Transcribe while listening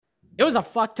It was a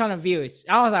fuck ton of views.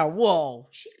 I was like, whoa,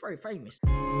 she's very famous.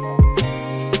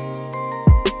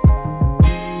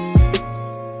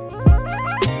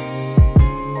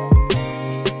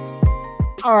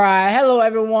 All right, hello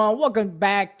everyone. Welcome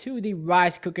back to the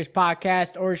Ricecookers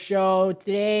podcast or show.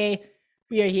 Today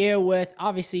we are here with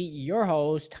obviously your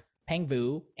host Peng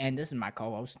Vu, and this is my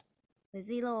co-host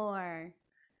Lizzie Lore.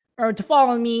 Or to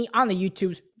follow me on the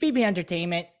YouTube's VP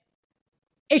Entertainment.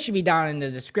 It should be down in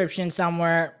the description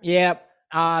somewhere. Yep.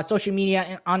 Social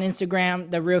media on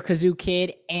Instagram, The Real Kazoo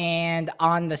Kid, and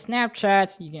on the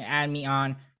Snapchats, you can add me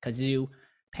on Kazoo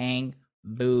Peng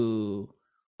Vu.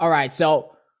 All right,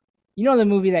 so you know the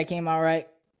movie that came out, right?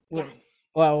 Yes.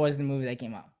 What was the movie that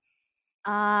came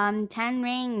out? 10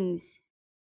 Rings.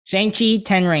 Shang-Chi,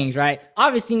 10 Rings, right?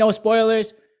 Obviously, no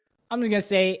spoilers. I'm just going to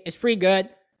say it's pretty good.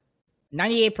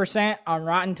 98% on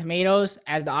Rotten Tomatoes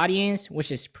as the audience,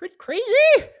 which is pretty crazy.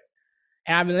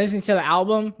 And I've been listening to the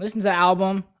album.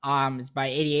 It's by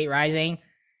 88 Rising.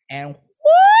 And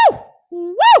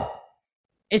woo!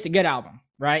 It's a good album,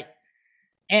 right?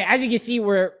 And as you can see,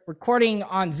 we're recording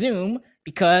on Zoom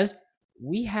because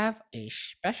we have a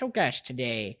special guest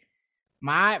today.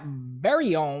 My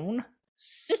very own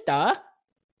sister,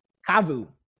 Kavu.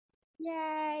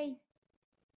 Yay.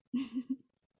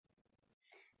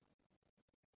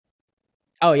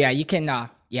 Oh, yeah, you can,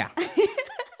 yeah.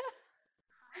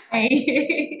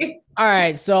 Hey. All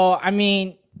right, so, I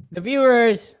mean, the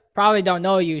viewers probably don't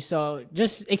know you, so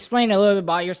just explain a little bit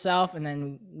about yourself, and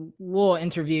then we'll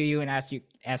interview you and ask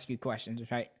you questions,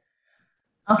 right?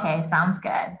 Okay, sounds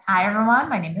good. Hi, everyone.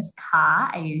 My name is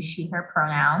Ka. I use she, her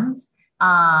pronouns.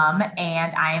 And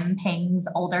I am Peng's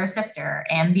older sister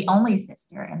and the only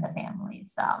sister in the family.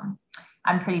 So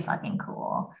I'm pretty fucking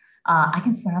cool. I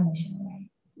can swear on the show, right?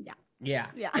 Yeah.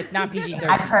 It's not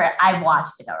PG-13. I've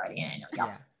watched it already, and I know y'all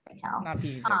like hell. Not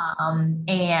PG-13.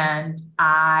 And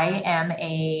I am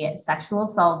a sexual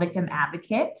assault victim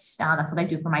advocate. That's what I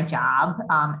do for my job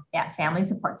at Family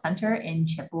Support Center in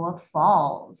Chippewa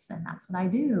Falls, and that's what I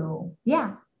do.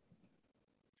 Yeah.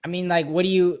 I mean, like, what do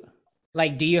you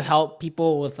like? Do you help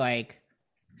people with like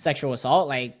sexual assault?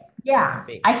 Like, yeah,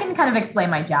 I can kind of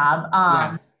explain my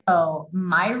job. So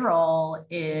my role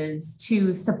is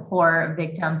to support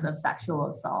victims of sexual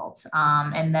assault.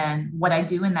 And then what I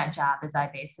do in that job is I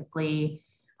basically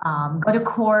go to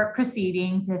court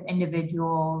proceedings if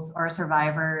individuals or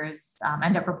survivors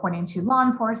end up reporting to law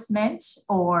enforcement,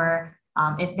 or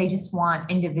if they just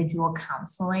want individual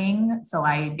counseling. So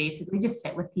I basically just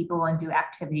sit with people and do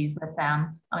activities with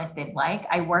them if they'd like.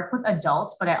 I work with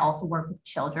adults, but I also work with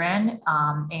children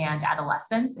and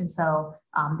adolescents. And so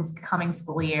this coming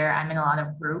school year, I'm in a lot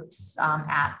of groups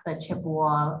at the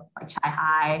Chippewa, like Chi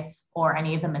High, or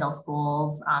any of the middle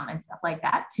schools and stuff like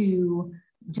that to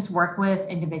just work with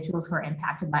individuals who are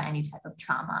impacted by any type of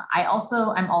trauma. I'm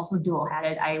also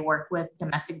dual-headed. I work with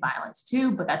domestic violence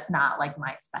too, but that's not like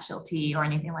my specialty or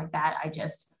anything like that. I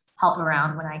just help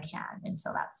around when I can. And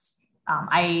so that's,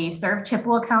 I serve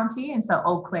Chippewa County. And so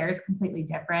Eau Claire is completely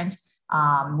different.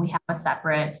 We have a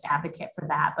separate advocate for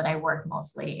that, but I work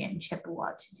mostly in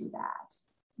Chippewa to do that.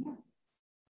 Yeah.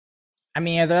 I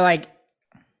mean, are there like,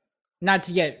 not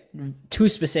to get too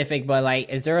specific, but like,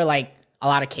 is there like a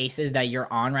lot of cases that you're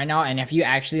on right now? And if you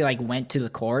actually like went to the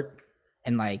court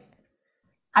and like,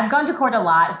 I've gone to court a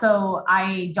lot. So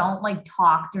I don't like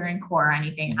talk during court or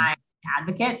anything. I'm an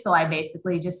advocate. So I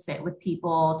basically just sit with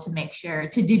people to make sure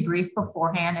to debrief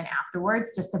beforehand and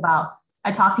afterwards,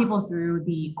 I talk people through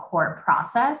the court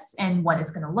process and what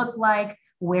it's going to look like,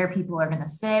 where people are going to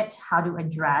sit, how to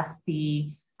address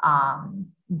the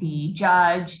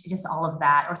judge, just all of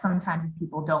that. Or sometimes if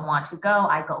people don't want to go,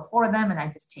 I go for them and I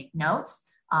just take notes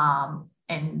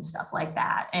and stuff like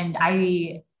that. And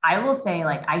I will say,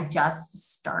 like, I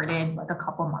just started like a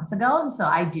couple months ago. And so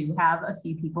I do have a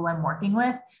few people I'm working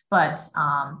with, but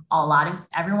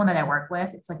everyone that I work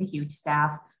with, it's like a huge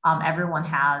staff. Everyone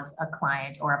has a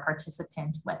client or a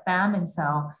participant with them. And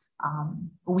so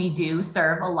we do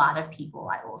serve a lot of people,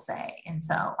 I will say. And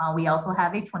so we also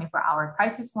have a 24-hour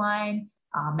crisis line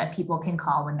that people can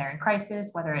call when they're in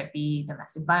crisis, whether it be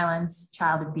domestic violence,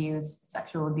 child abuse,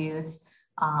 sexual abuse,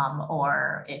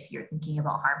 or if you're thinking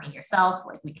about harming yourself,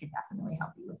 like we could definitely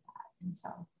help you with that. And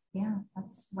so, yeah,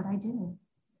 that's what I do.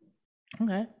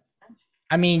 Okay.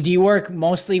 I mean, do you work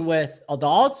mostly with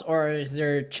adults or is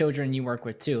there children you work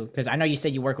with too? Because I know you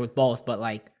said you work with both, but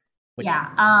like,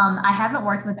 I haven't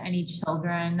worked with any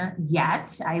children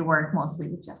yet. I work mostly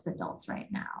with just adults right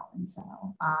now. And so,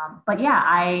 but yeah,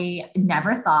 I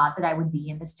never thought that I would be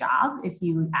in this job if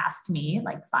you asked me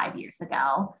like 5 years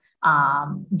ago.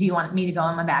 Do you want me to go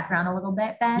in my background a little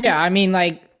bit, Ben? Yeah, I mean,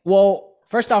 like, well,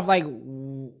 first off, like,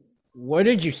 where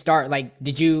did you start? Like,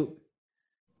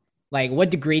 what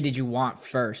degree did you want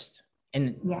first?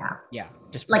 And yeah,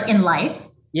 just like in life.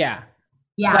 yeah.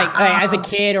 Yeah. Like as a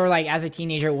kid or like as a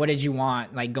teenager, what did you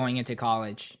want like going into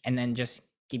college, and then just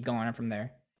keep going on from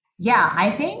there? Yeah,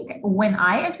 I think when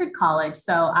I entered college,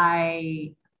 so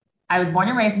I was born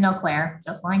and raised in Eau Claire,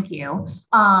 just like you.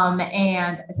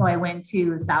 And so I went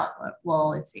to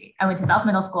let's see. I went to South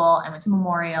Middle School, I went to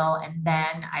Memorial, and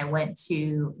then I went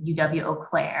to UW Eau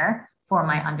Claire for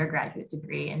my undergraduate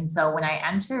degree. And so when I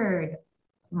entered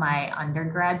my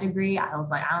undergrad degree, I was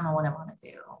like, I don't know what I want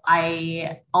to do.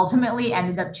 I ultimately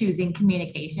ended up choosing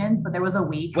communications, but there was a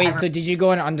week. Wait, so did you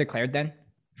go in undeclared then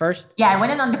first? Yeah, I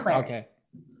went in undeclared. Okay.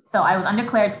 So I was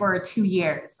undeclared for 2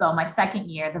 years. So my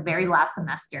second year, the very last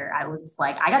semester, I was just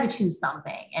like, I got to choose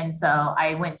something. And so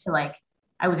I went to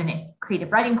I was in a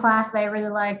creative writing class that I really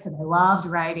liked because I loved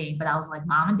writing, but I was like,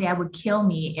 mom and dad would kill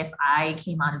me if I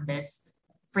came out of this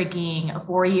freaking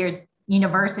 4-year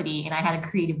university and I had a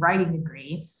creative writing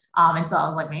degree. And so I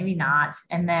was like, maybe not.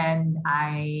 And then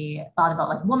I thought about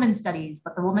like women's studies,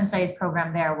 but the women's studies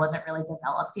program there wasn't really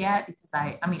developed yet because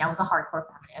I was a hardcore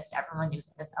feminist. Everyone knew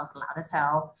this. I was loud as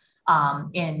hell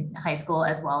in high school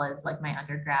as well as like my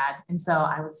undergrad. And so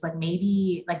I was like,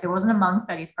 maybe like there wasn't a Hmong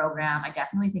studies program. I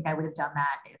definitely think I would have done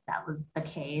that if that was the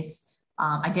case.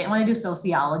 I didn't want to do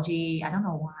sociology. I don't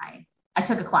know why. I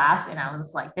took a class and I was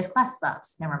just like, this class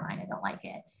sucks. Never mind. I don't like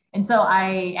it. And so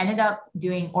I ended up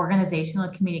doing organizational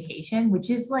communication, which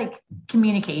is like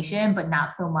communication, but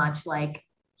not so much like,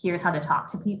 here's how to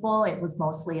talk to people. It was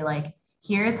mostly like,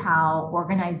 here's how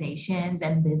organizations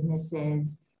and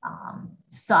businesses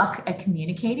suck at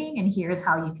communicating. And here's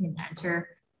how you can enter.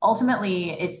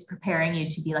 Ultimately, it's preparing you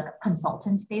to be like a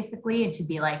consultant, basically, and to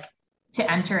be like,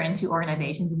 to enter into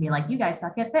organizations and be like, you guys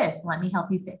suck at this. Let me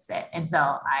help you fix it. And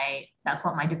so that's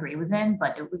what my degree was in,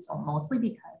 but it was mostly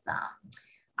because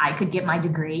I could get my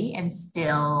degree and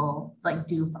still like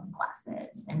do fun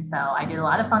classes. And so I did a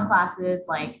lot of fun classes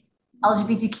like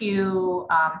LGBTQ,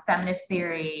 feminist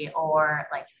theory, or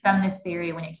like feminist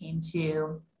theory when it came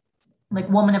to like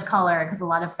woman of color, because a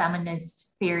lot of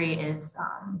feminist theory is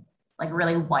like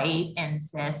really white and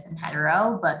cis and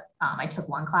hetero. But I took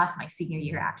one class my senior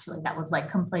year, actually, that was like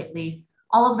completely,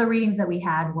 all of the readings that we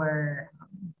had were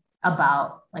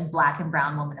about like Black and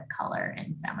brown women of color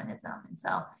and feminism. And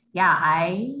so, yeah,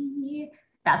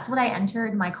 that's what I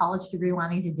entered my college degree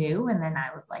wanting to do. And then I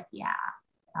was like, yeah,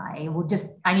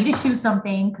 I need to choose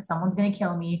something because someone's going to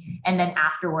kill me. And then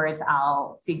afterwards,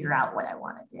 I'll figure out what I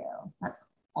want to do. That's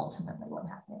ultimately what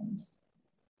happened.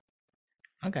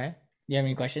 Okay. Do you have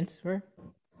any questions for her?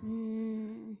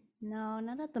 No,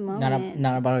 not at the moment.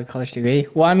 Not about a college degree.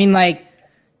 Well, I mean, like,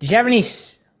 did you have any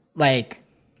like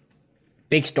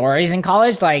big stories in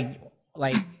college? Like,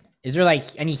 is there like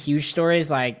any huge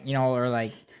stories, like, you know, or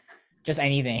like just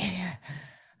anything?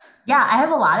 Yeah, I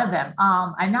have a lot of them.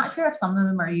 I'm not sure if some of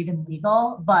them are even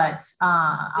legal, but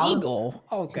legal.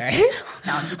 Okay.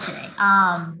 No, I'm just kidding.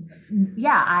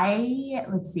 Yeah,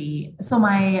 let's see. So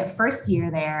my first year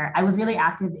there, I was really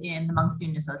active in the Hmong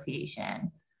Student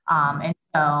Association. And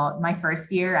so my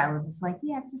first year, I was just like,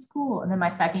 yeah, this is cool. And then my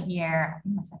second year,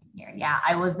 yeah,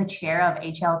 I was the chair of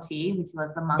HLT, which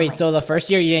was the Hmong. Wait, so the first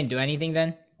year you didn't do anything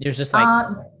then? It was just like,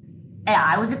 yeah,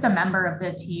 I was just a member of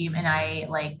the team, and I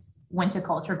like went to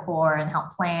Culture Core and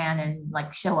helped plan and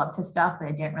like show up to stuff, but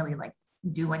I didn't really like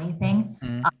do anything.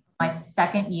 Mm-hmm. My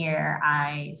second year,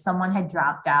 someone had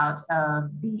dropped out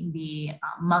of being the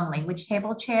Hmong language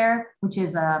table chair, which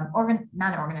is not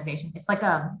an organization. It's like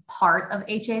a part of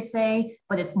HSA,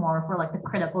 but it's more for like the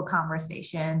critical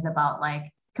conversations about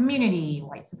like community,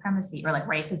 white supremacy, or like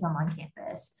racism on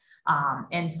campus.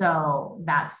 And so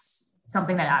that's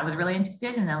something that I was really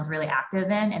interested in and I was really active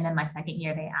in. And then my second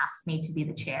year, they asked me to be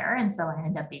the chair. And so I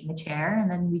ended up being the chair. And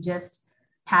then we just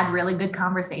had really good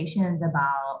conversations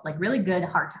about like really good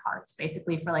heart to hearts,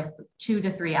 basically for like 2 to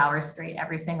 3 hours straight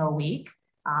every single week.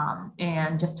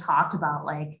 And just talked about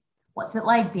like, what's it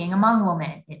like being a Hmong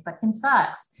woman? It fucking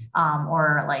sucks.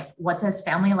 Or like, what does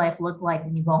family life look like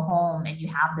when you go home and you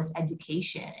have this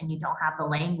education and you don't have the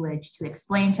language to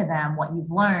explain to them what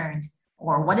you've learned?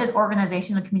 Or what is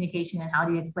organizational communication and how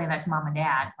do you explain that to mom and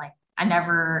dad? Like, I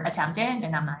never attempted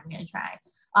and I'm not even going to try.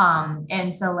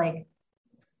 And so like,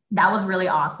 that was really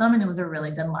awesome. And it was a really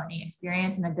good learning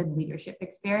experience and a good leadership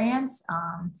experience.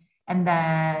 And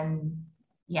then,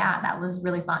 yeah, that was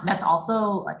really fun. That's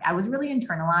also like, I was really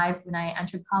internalized when I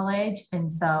entered college.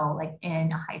 And so like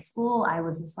in high school, I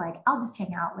was just like, I'll just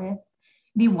hang out with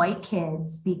the white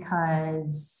kids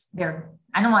because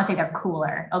I don't want to say they're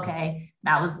cooler. Okay.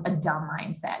 That was a dumb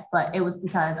mindset, but it was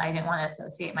because I didn't want to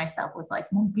associate myself with like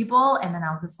Hmong people. And then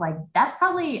I was just like, that's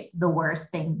probably the worst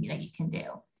thing that you can do.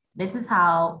 This is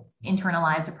how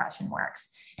internalized oppression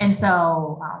works. And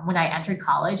so when I entered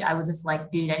college, I was just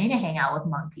like, dude, I need to hang out with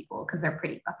Hmong people because they're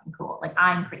pretty fucking cool. Like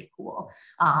I'm pretty cool.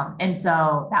 And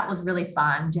so that was really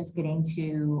fun, just getting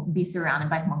to be surrounded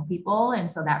by Hmong people. And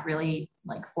so that really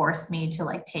like forced me to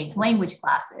like take language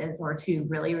classes or to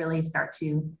really, really start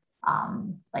to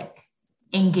like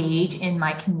engage in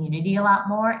my community a lot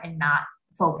more and not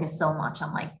focus so much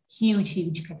on like huge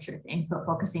picture things, but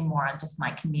focusing more on just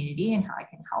my community and how I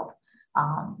can help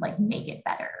like make it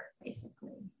better, basically.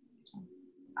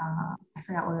 I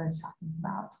forgot what I was talking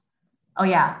about. Oh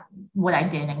yeah, what I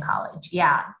did in college.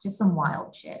 Yeah, just some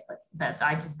wild shit. That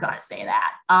I just gotta say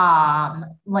that.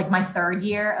 Like my third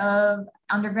year of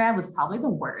undergrad was probably the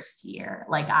worst year.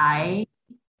 Like I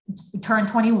turned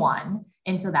 21,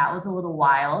 and so that was a little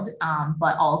wild.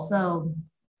 But also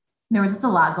there was just a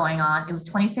lot going on. It was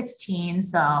 2016,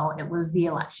 so it was the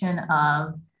election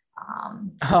of.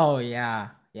 Oh yeah.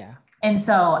 And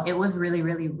so it was really,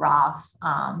 really rough.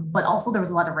 But also there was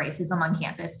a lot of racism on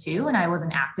campus too. And I was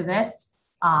an activist.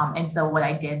 And so what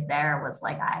I did there was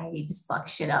like, I just fucked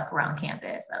shit up around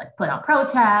campus. I like put on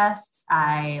protests.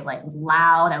 I like was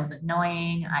loud. I was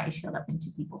annoying. I showed up into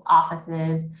people's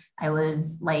offices. I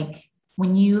was like,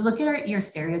 when you look at your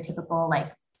stereotypical,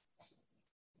 like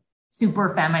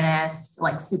super feminist,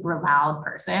 like super loud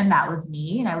person, that was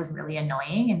me. And I was really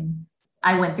annoying. And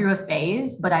I went through a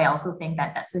phase, but I also think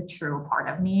that that's a true part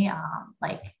of me.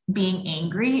 Like being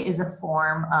angry is a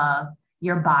form of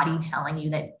your body telling you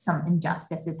that some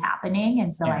injustice is happening.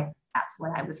 And so that's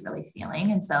what I was really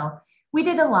feeling. And so we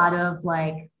did a lot of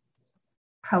like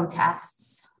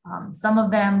protests. Some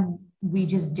of them we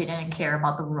just didn't care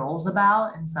about the rules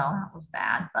about. And so that was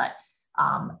bad. But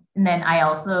and then I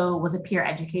also was a peer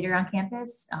educator on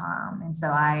campus. And so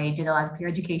I did a lot of peer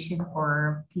education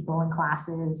for people in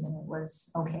classes, and it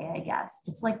was okay, I guess,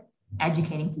 just like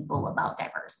educating people about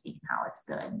diversity and how it's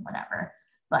good and whatever.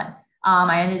 But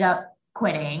I ended up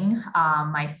quitting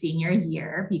my senior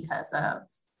year because of,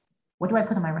 what do I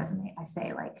put on my resume? I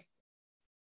say like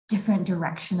different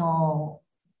directional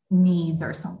needs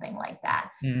or something like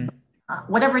that.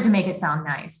 Whatever to make it sound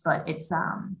nice, but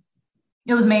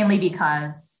it was mainly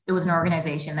because it was an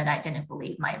organization that I didn't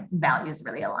believe my values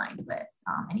really aligned with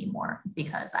anymore,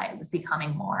 because I was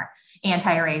becoming more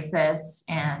anti-racist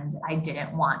and I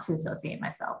didn't want to associate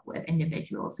myself with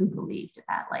individuals who believed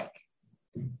that like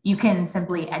you can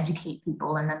simply educate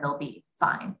people and then they'll be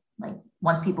fine. Like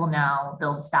once people know,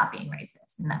 they'll stop being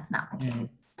racist, and that's not the case.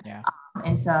 Yeah.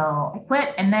 And so I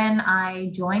quit, and then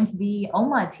I joined the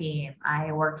OMA team.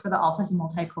 I worked for the Office of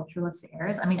Multicultural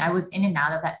Affairs. I mean, I was in and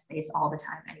out of that space all the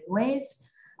time anyways,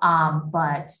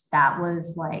 but that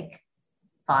was like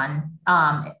fun.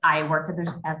 I worked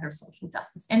as their social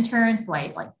justice intern. So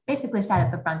I like basically sat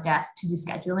at the front desk to do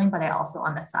scheduling, but I also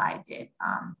on the side did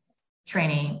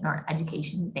training or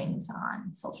education things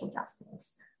on social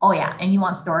justice. Oh yeah, and you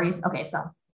want stories? Okay, so.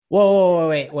 Whoa,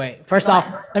 wait. First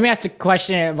off, let me ask a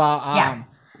question about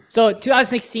so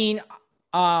 2016,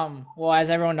 well, as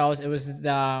everyone knows, it was the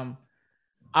I don't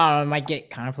know, it might get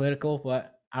kind of political,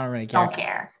 but I don't really care. Don't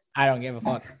care. I don't give a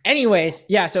fuck. Anyways,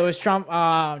 yeah, so it was Trump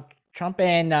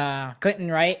and Clinton,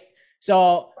 right?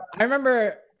 So I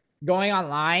remember going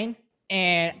online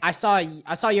and I saw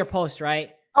your post,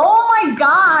 right? Oh my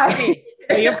god. Okay,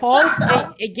 so your post,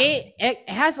 it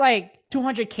has like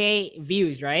 200K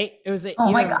views, right? It was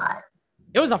oh my god.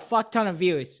 It was a fuck ton of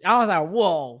views. I was like,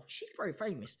 whoa, she's pretty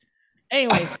famous.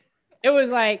 Anyway, it was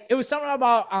something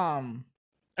about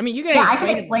I mean, you can I can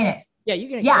explain it. Yeah, you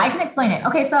can. I can explain it.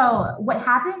 Okay, so what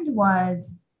happened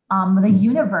was the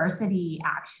university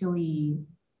actually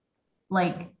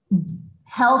like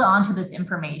held on to this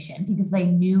information because they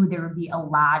knew there would be a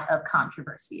lot of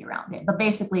controversy around it. But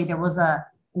basically,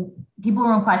 people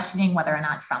were questioning whether or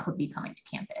not Trump would be coming to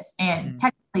campus. And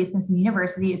technically, since the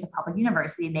university is a public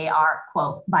university, they are,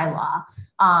 quote, by law,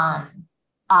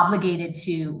 obligated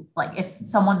to, like, if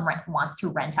someone wants to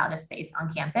rent out a space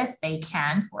on campus, they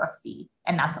can for a fee.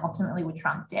 And that's ultimately what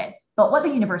Trump did. But what the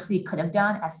university could have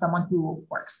done, as someone who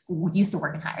used to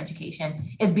work in higher education,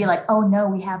 is be like, oh no,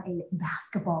 we have a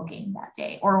basketball game that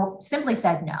day, or simply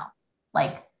said no.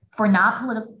 Like, for not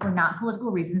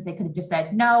political reasons, they could have just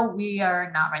said, no, we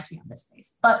are not renting out this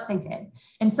space, but they did.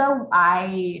 And so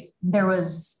there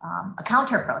was a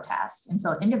counter protest. And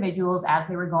so individuals, as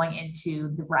they were going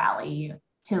into the rally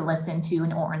to listen to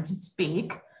an orange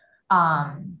speak,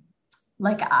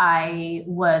 like I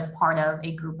was part of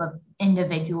a group of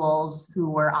individuals who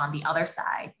were on the other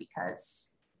side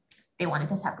because they wanted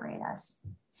to separate us.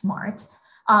 Smart.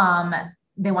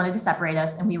 They wanted to separate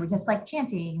us, and we were just like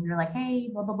chanting. We were like, hey,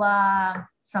 blah, blah, blah.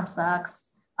 Trump sucks.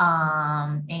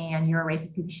 And you're a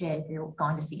racist piece of shit if you're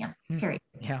going to see him, period.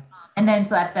 Yeah. And then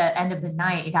so at the end of the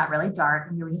night, it got really dark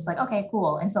and we were just like, okay,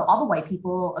 cool. And so all the white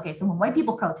people, okay, so when white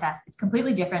people protest, it's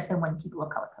completely different than when people of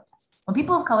color protest. When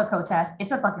people of color protest,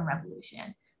 it's a fucking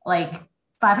revolution. Like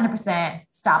 500%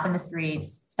 stopping the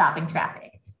streets, stopping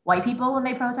traffic. White people, when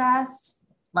they protest,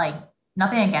 like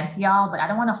nothing against y'all, but I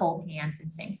don't want to hold hands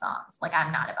and sing songs. Like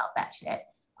I'm not about that shit.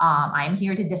 I am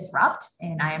here to disrupt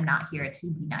and I am not here to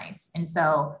be nice. And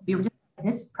so we were just,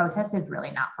 this protest is really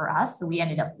not for us. So we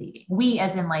ended up leaving. We,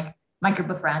 as in like my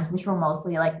group of friends, which were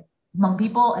mostly like Hmong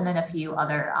people and then a few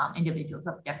other individuals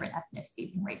of different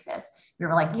ethnicities and races. We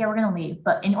were like, yeah, we're going to leave.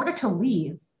 But in order to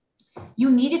leave, you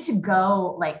needed to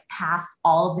go like past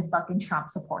all of the fucking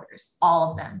Trump supporters, all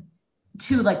of them,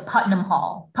 to like Putnam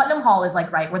Hall. Putnam Hall is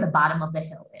like right where the bottom of the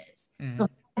hill is. So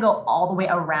go all the way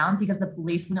around because the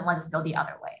police wouldn't let us go the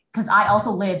other way. Because I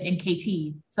also lived in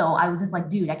KT. So I was just like,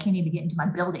 dude, I can't even get into my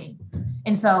building.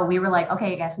 And so we were like,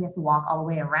 okay, I guess we have to walk all the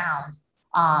way around.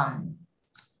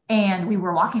 And we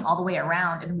were walking all the way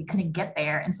around and we couldn't get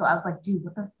there. And so I was like, dude,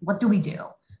 what do we do?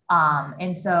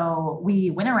 And so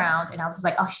we went around and I was just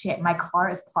like, oh shit, my car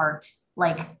is parked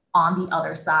like on the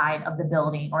other side of the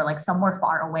building or like somewhere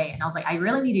far away. And I was like, I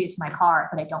really need to get to my car,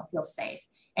 but I don't feel safe.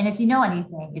 And if you know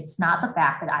anything, it's not the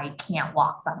fact that I can't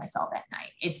walk by myself at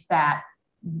night. It's that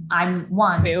I'm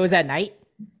one. Wait, it was at night?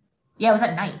 Yeah, it was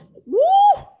at night. Woo!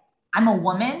 I'm a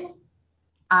woman.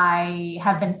 I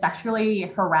have been sexually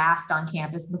harassed on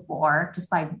campus before just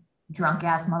by drunk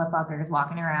ass motherfuckers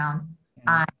walking around.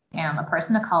 I am a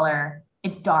person of color.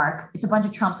 It's dark. It's a bunch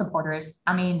of Trump supporters.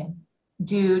 I mean,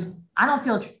 dude, I don't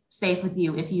feel safe with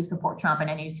you if you support Trump in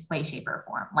any way, shape, or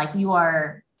form. Like you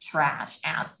are trash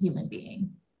ass human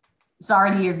being.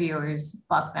 Sorry to your viewers.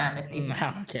 Fuck them if they.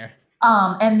 I don't care.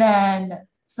 And then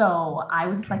so I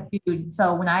was just like, dude.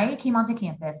 So when I came onto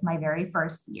campus, my very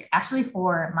first year, actually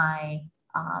for my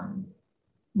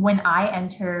when I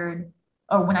entered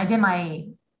or when I did my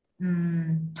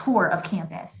tour of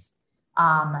campus,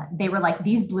 they were like,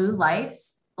 these blue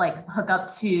lights like hook up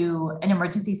to an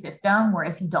emergency system where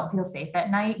if you don't feel safe at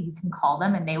night, you can call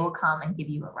them and they will come and give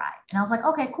you a ride. And I was like,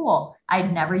 okay, cool.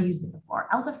 I'd never used it before.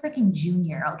 I was a freaking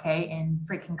junior, okay, in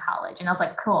freaking college. And I was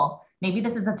like, cool, maybe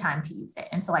this is the time to use it.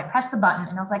 And so I pressed the button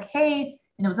and I was like, hey,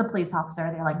 and it was a police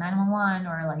officer. They're like 911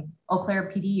 or like Eau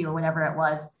Claire PD or whatever it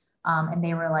was. And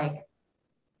they were like,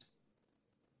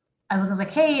 I was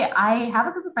like, hey, I have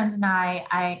a group of friends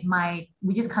and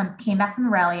we just came back from the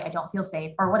rally. I don't feel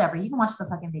safe or whatever. You can watch the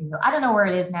fucking video. I don't know where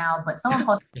it is now, but someone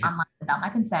posted it online without my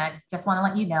consent. Just want to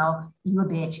let you know you a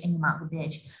bitch and your mom's a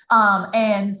bitch.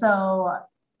 And so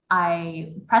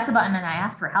I pressed the button and I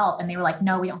asked for help and they were like,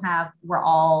 no, we're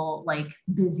all like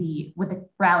busy with the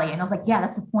rally. And I was like, yeah,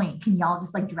 that's the point. Can y'all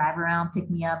just like drive around, pick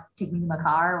me up, take me to my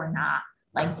car or not?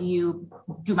 Like, do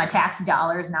my tax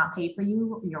dollars not pay for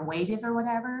your wages or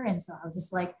whatever? And so I was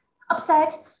just like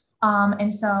upset.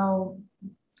 And so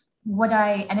what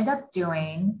I ended up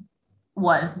doing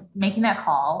was making that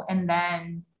call. And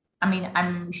then, I mean,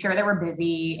 I'm sure they were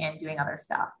busy and doing other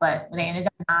stuff, but they ended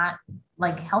up not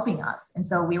like helping us. And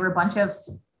so we were a bunch of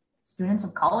students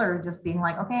of color just being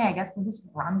like, okay, I guess we'll just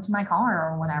run to my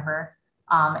car or whatever.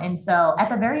 And so at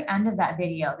the very end of that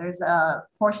video, there's a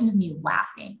portion of me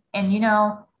laughing. And, you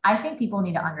know, I think people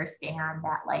need to understand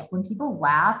that like when people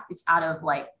laugh, it's out of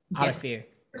like fear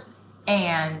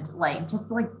and like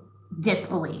just like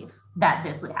disbelief that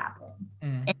this would happen.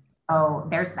 And so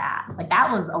there's that. Like that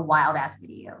was a wild ass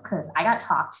video because I got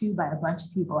talked to by a bunch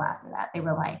of people after that. They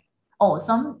were like, oh,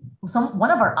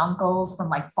 one of our uncles from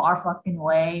like far fucking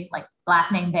away, like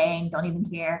last name Bang, don't even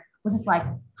care, was just like,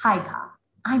 hi, cop.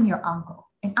 I'm your uncle,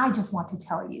 and I just want to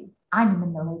tell you, I'm in the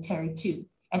military too.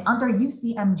 And under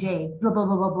UCMJ, blah, blah,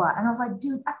 blah, blah, blah. And I was like,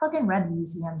 dude, I fucking read the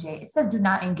UCMJ. It says do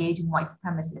not engage in white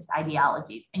supremacist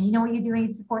ideologies. And you know what you're doing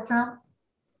to support Trump?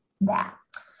 That.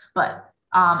 But,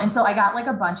 and so I got like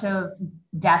a bunch of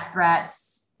death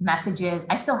threats, messages.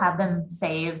 I still have them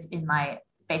saved in my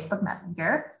Facebook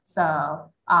Messenger. So,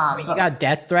 wait, you got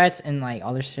death threats and like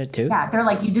other shit too? Yeah, they're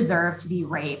like, you deserve to be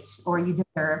raped or you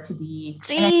deserve to be.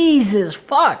 Jesus,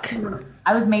 fuck.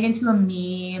 I was made into a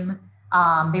meme.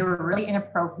 They were really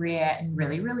inappropriate and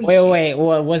really, really. Wait.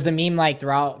 Was the meme like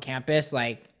throughout campus?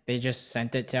 Like they just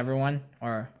sent it to everyone,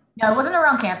 or? No, it wasn't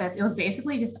around campus. It was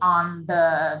basically just on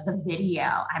the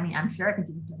video. I mean, I'm sure I could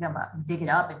dig it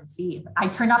up and see. I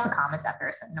turned off the comments after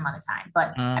a certain amount of time,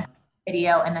 but I put the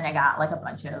video and then I got like a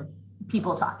bunch of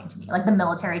people talking to me, like the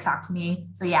military talked to me.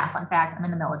 So yeah, fun fact, I'm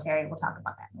in the military. We'll talk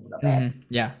about that in a little bit.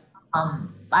 Yeah.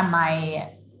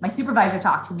 My supervisor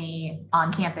talked to me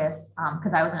on campus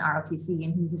because I was in ROTC,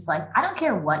 and he's just like, I don't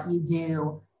care what you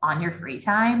do on your free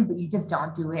time, but you just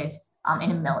don't do it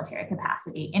in a military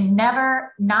capacity. And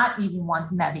never, not even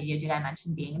once in that video did I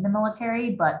mention being in the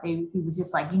military, but he was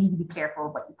just like, you need to be careful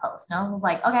of what you post. And I was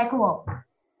like, okay, cool.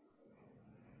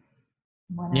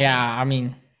 Whatever. Yeah, I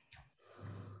mean.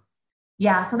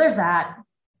 Yeah, so there's that.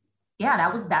 Yeah,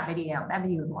 that was that video. That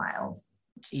video was wild.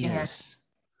 Jesus.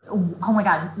 And, oh my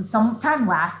God, sometime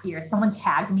last year, someone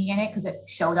tagged me in it because it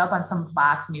showed up on some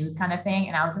Fox News kind of thing.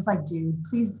 And I was just like, dude,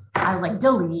 please. I was like,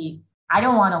 delete. I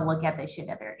don't want to look at this shit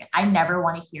ever again. I never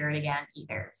want to hear it again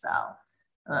either. So,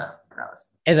 gross.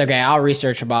 It's okay. I'll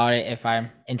research about it if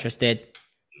I'm interested.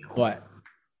 But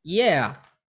yeah,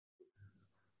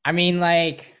 I mean,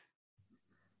 that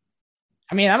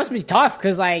must be tough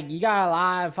because you got a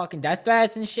lot of fucking death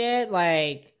threats and shit.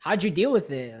 Like, how'd you deal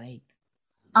with it?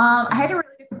 I had a really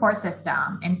good support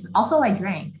system, and also I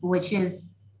drank, which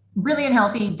is really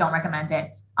unhealthy. Don't recommend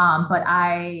it. But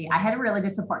I had a really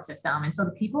good support system. And so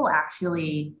the people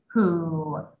actually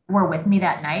who were with me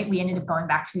that night, we ended up going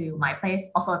back to my place.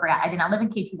 Also, I forgot, I did not live in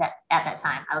KT at that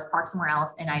time. I was parked somewhere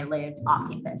else, and I lived off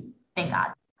campus. Thank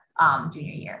God,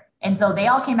 junior year. And so they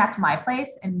all came back to my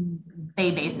place, and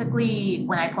they basically,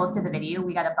 when I posted the video,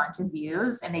 we got a bunch of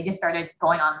views, and they just started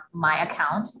going on my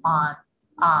account on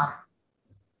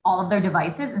all of their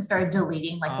devices and started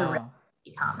deleting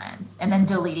the comments, and then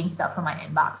deleting stuff from my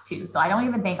inbox too. So I don't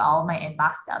even think all of my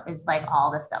inbox stuff is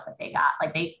all the stuff that they got.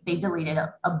 They deleted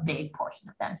a big portion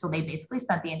of them. So they basically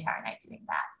spent the entire night doing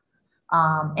that.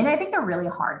 And I think the really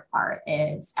hard part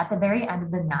is at the very end of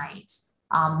the night,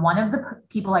 one of the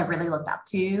people I really looked up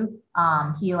to,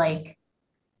 he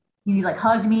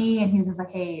hugged me, and he was just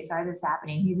like, hey, sorry this is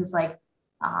happening. He's just like,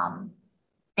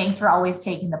 thanks for always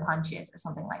taking the punches or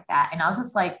something like that. And I was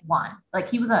just like,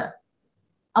 he was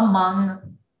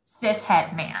among cis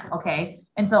het man. Okay.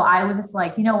 And so I was just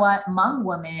like, you know what, among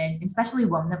women, especially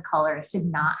women of color, should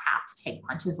not have to take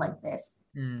punches like this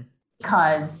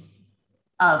because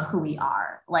of who we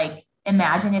are.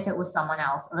 Imagine if it was someone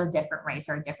else of a different race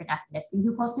or a different ethnicity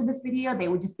who posted this video, they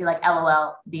would just be like,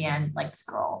 LOL, the end,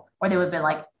 scroll. Or they would be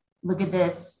like, look at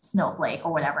this snowflake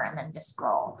or whatever, and then just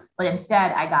scroll. But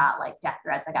instead I got death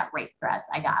threats, I got rape threats,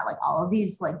 I got all of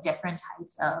these different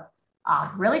types of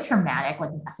really traumatic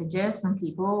messages from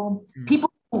people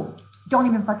who don't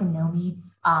even fucking know me.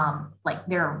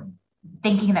 They're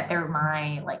thinking that they're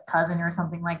my cousin or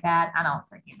something like that. I don't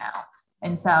freaking know.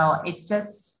 And so it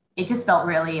just felt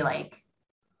really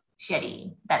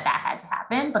shitty that had to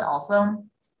happen, but also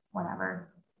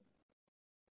whatever.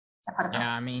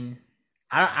 Yeah, I mean,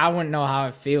 I wouldn't know how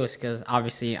it feels because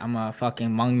obviously I'm a fucking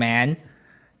Hmong man,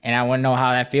 and I wouldn't know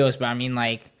how that feels. But I mean,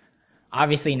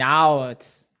 obviously now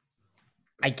it's,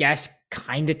 I guess,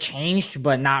 kind of changed,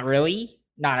 but not really,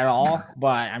 not at all. Yeah.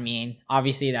 But I mean,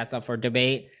 obviously that's up for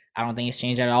debate. I don't think it's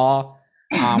changed at all.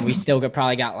 We still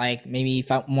probably got maybe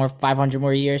 500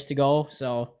 more years to go.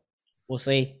 So we'll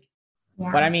see.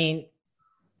 Yeah. But I mean,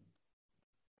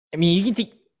 you can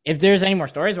take, if there's any more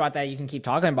stories about that, you can keep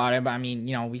talking about it. But I mean,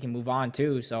 we can move on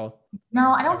too. So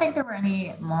no, I don't think there were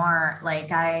any more.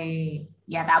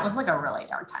 That was a really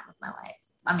dark time of my life.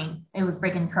 I mean, it was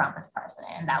freaking Trump as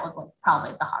president, and that was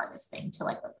probably the hardest thing to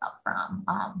wake up from.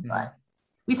 But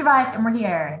we survived, and we're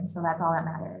here, and so that's all that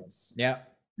matters. Yeah,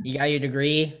 you got your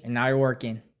degree, and now you're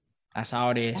working. That's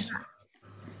how it is. Yeah.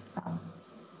 So,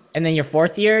 and then your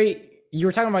fourth year, you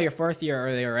were talking about your fourth year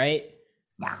earlier, right?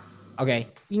 Yeah. Okay,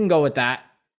 you can go with that.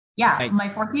 Yeah, my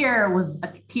fourth year was a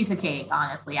piece of cake,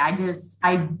 honestly. I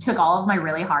took all of my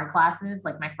really hard classes,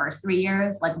 my first 3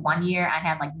 years. 1 year I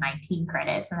had 19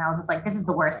 credits, and I was just like, this is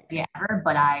the worst idea ever,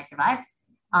 but I survived.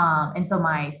 And so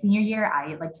my senior year,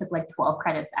 I took 12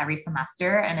 credits every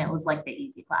semester, and it was the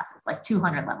easy classes,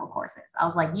 200 level courses. I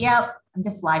was like, yep, I'm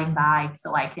just sliding by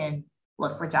so I can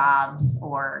look for jobs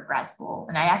or grad school.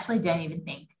 And I actually didn't even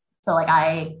think, so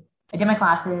I did my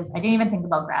classes. I didn't even think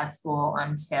about grad school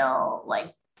until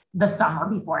the summer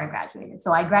before I graduated.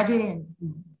 So I graduated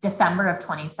in December of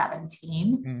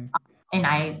 2017, and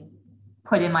I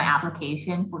put in my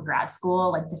application for grad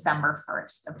school December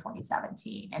 1st of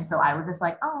 2017. And so I was just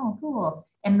like, oh, cool.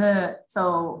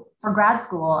 So for grad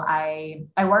school, I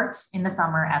worked in the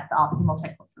summer at the Office of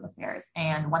Multicultural Affairs,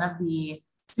 and one of the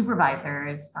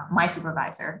supervisors, my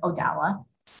supervisor, Odawa,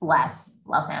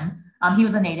 love him. He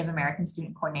was a Native American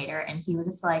student coordinator, and he was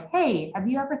just like, hey, have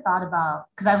you ever thought about,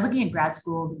 because I was looking at grad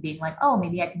schools and being like, oh,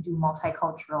 maybe I can do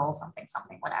multicultural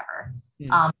something, whatever.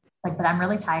 like, but I'm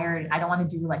really tired. I don't want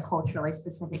to do like culturally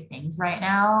specific things right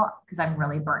now because I'm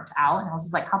really burnt out. And I was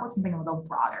just like, how about something a little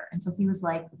broader? And so he was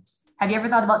like, have you ever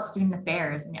thought about student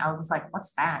affairs? And I was just like,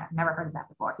 what's that? I've never heard of that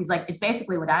before. He's like, it's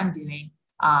basically what I'm doing.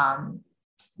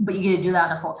 But you get to do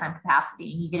that in a full-time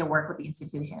capacity and you get to work with the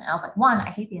institution. And I was like, one, I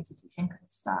hate the institution because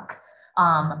it sucks.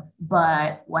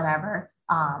 But whatever.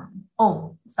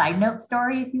 Oh, side note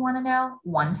story, if you want to know.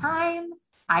 One time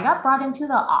I got brought into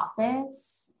the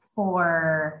office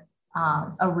for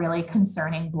a really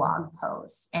concerning blog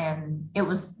post, and it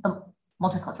was the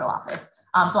multicultural office.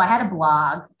 So I had a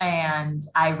blog and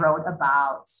I wrote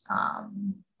about,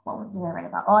 what did I write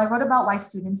about? Oh, I wrote about why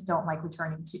students don't like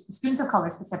students of color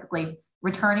specifically,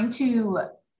 returning to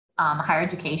higher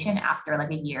education after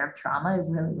like a year of trauma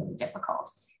is really, really difficult.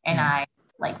 And I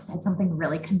like said something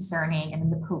really concerning, and then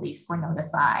the police were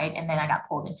notified, and then I got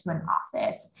pulled into an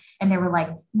office and they were like,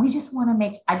 we just want to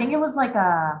make, I think it was like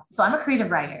so I'm a creative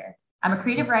writer.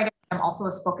 I'm also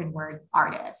a spoken word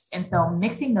artist. And so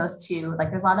mixing those two,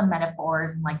 like there's a lot of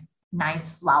metaphors and like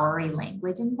nice flowery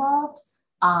language involved.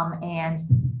 And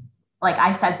like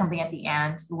I said something at the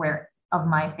end of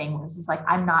my thing was just like,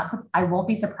 I won't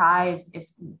be surprised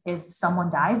if someone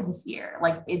dies this year.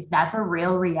 Like that's a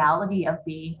real reality of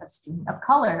being a student of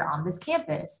color on this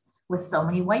campus with so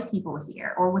many white people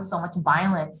here, or with so much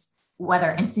violence,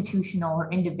 whether institutional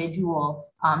or individual,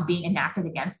 being enacted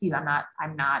against you.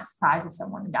 I'm not surprised if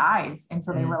someone dies. And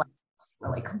so they were like, it's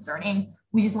really concerning.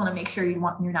 We just want to make sure you're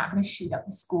not going to shoot up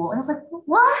the school. And I was like,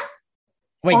 what?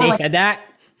 Wait, they said that?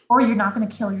 Or you're not going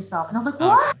to kill yourself. And I was like,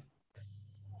 what?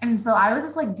 And so I was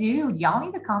just like, dude, y'all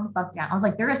need to calm the fuck down. I was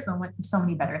like, there are so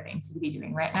many better things to be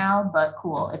doing right now, but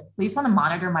cool. If police want to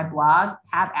monitor my blog,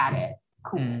 have at it.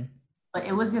 Cool. But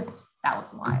it was just, that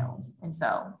was wild. And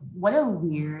so what a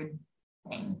weird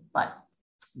thing, but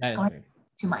going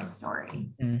to my story.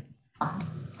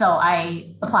 So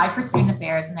I applied for student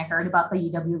affairs and I heard about the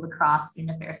UW lacrosse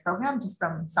student affairs program just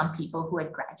from some people who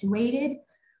had graduated.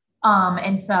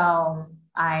 And so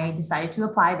I decided to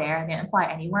apply there. I didn't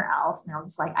apply anywhere else. And I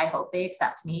was just like, I hope they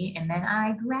accept me. And then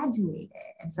I graduated.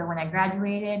 And so when I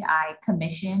graduated, I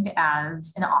commissioned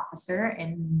as an officer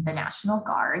in the National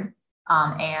Guard.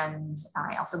 And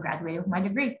I also graduated with my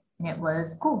degree. And it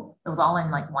was cool. It was all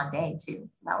in like one day too.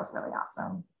 So that was really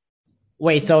awesome.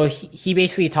 Wait, so he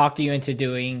basically talked you into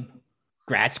doing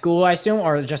grad school, I assume,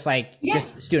 or just like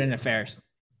just student affairs?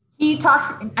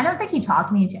 I don't think he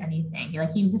talked me into anything.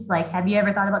 Like he was just like, have you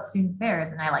ever thought about student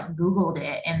affairs? And I like Googled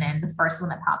it. And then the first one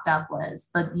that popped up was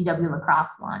the UW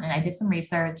lacrosse one. And I did some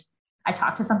research. I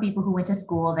talked to some people who went to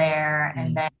school there.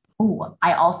 And then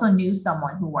I also knew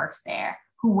someone who works there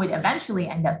who would eventually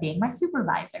end up being my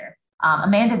supervisor.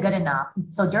 Amanda Goodenough.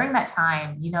 So during that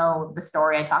time, you know, the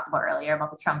story I talked about earlier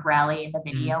about the Trump rally and the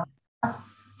video,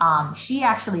 she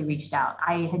actually reached out.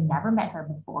 I had never met her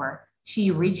before.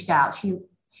 She reached out. She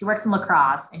works in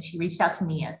lacrosse, and she reached out to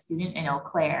me, a student in Eau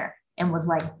Claire, and was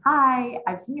like, hi,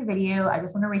 I've seen your video. I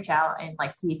just want to reach out and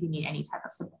like see if you need any type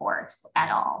of support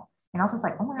at all. And I was just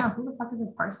like, oh my God, who the fuck is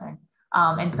this person?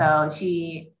 And so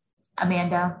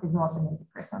Amanda is the most amazing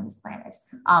person on this planet.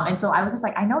 And so I was just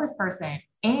like, I know this person,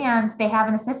 and they have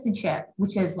an assistantship,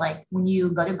 which is like when you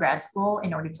go to grad school,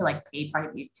 in order to like pay part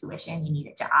of your tuition, you need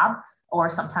a job, or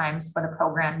sometimes for the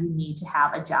program, you need to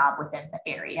have a job within the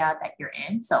area that you're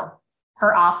in. So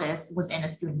her office was in a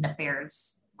student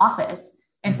affairs office.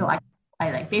 And so I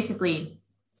like basically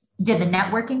did the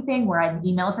networking thing where I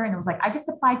emailed her and it was like, I just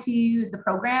applied to the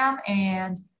program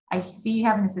and I see you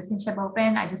have an assistantship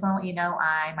open. I just want to let you know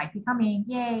I might be coming.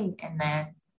 Yay. And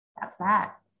then that's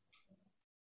that.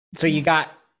 So you got,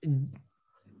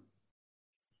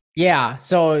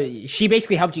 so she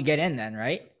basically helped you get in then,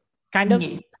 right? Kind of?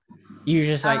 Yeah. You're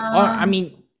just like, I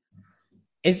mean,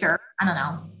 sure. I don't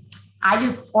know. I'm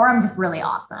just really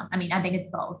awesome. I mean, I think it's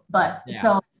both, but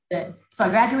so I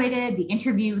graduated. The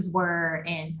interviews were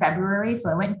in February. So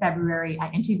I went in February.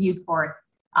 I interviewed for,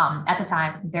 at the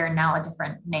time, they're now a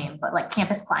different name, but like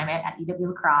Campus Climate at UW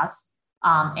Lacrosse.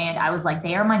 And I was like,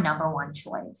 they are my number one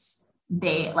choice.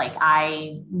 They like,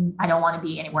 I don't want to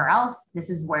be anywhere else. This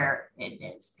is where it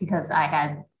is, because I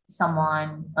had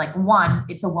someone like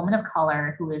it's a woman of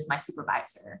color who is my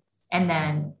supervisor. And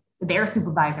then their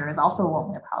supervisor is also a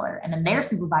woman of color. And then their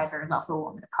supervisor is also a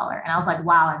woman of color. And I was like,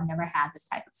 wow, I've never had this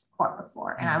type of support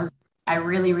before. And I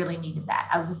really, really needed that.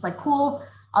 I was just like, cool.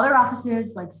 Other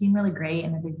offices like seem really great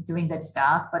and they're doing good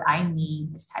stuff, but I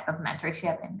need this type of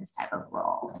mentorship and this type of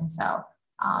role. And so,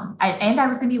 I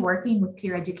was going to be working with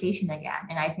peer education again.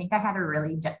 And I think I had a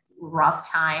really rough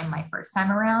time my first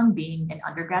time around being an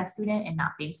undergrad student and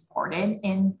not being supported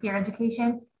in peer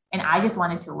education. And I just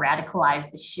wanted to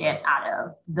radicalize the shit out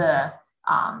of the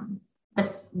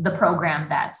program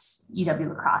that UW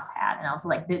La Crosse had. And I was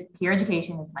like, the peer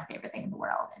education is my favorite thing in the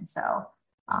world. And so,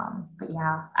 but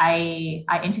yeah, I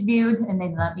interviewed and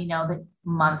they let me know the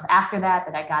month after that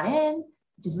I got in,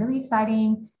 which is really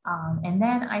exciting. And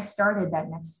then I started that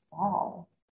next fall.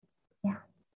 Yeah.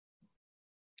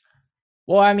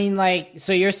 Well, I mean, like,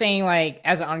 so you're saying like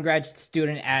as an undergraduate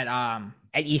student at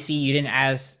EC, you didn't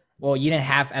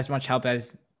have as much help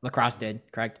as La Crosse did,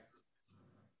 correct?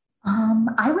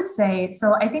 I would say,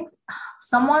 so I think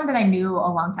someone that I knew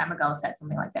a long time ago said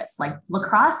something like this, like La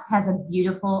Crosse has a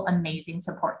beautiful, amazing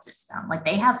support system. Like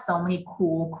they have so many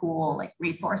cool like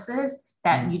resources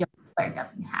that UW Eau Claire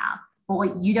doesn't have. But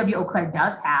what UW Eau Claire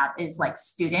does have is like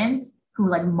students who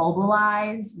like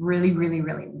mobilize really, really,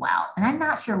 really well. And I'm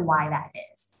not sure why that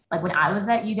is. Like when I was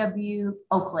at UW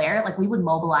Eau Claire, like we would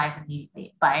mobilize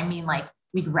immediately, but I mean like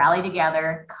we'd rally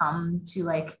together, come to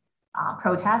like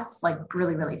protests like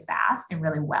really, really fast and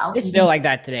really well. It's still like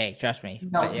that today, trust me.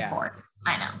 No support.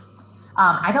 Yeah. I know.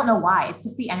 I don't know why. It's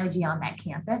just the energy on that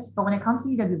campus. But when it comes to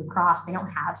UW La Crosse, they don't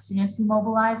have students who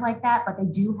mobilize like that, but they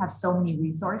do have so many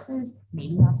resources.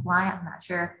 Maybe that's why, I'm not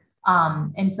sure.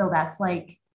 And so that's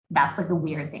like the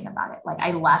weird thing about it. Like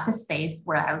I left a space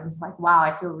where I was just like, wow,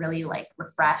 I feel really like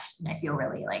refreshed and I feel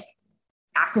really like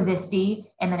activisty.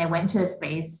 And then I went into a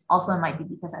space, also it might be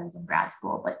because I was in grad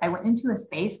school, but I went into a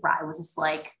space where I was just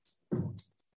like, I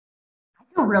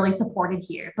feel really supported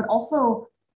here, but also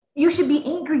you should be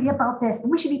angry about this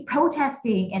and we should be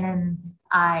protesting. And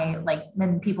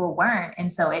then people weren't.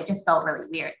 And so it just felt really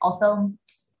weird. Also,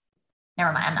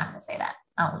 never mind, I'm not going to say that.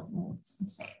 We'll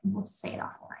just say it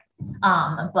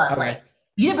offline. But okay. Like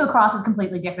UW La Crosse is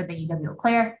completely different than UW Eau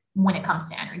Claire when it comes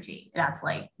to energy. That's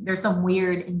like, there's some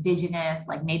weird indigenous,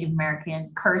 like Native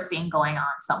American cursing going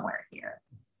on somewhere here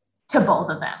to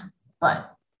both of them.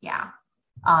 But yeah.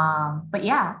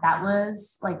 That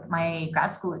was like my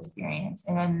grad school experience.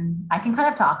 And then I can kind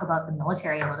of talk about the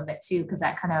military a little bit too, because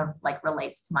that kind of like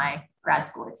relates to my grad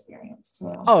school experience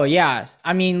too. Oh yeah.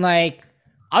 I mean, like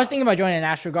I was thinking about joining the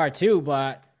National Guard too,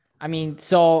 but I mean,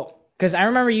 so, cause I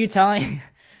remember you telling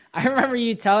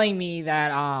me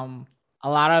that, a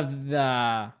lot of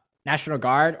the National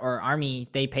Guard or Army,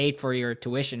 they paid for your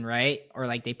tuition, right? Or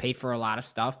like they paid for a lot of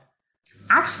stuff.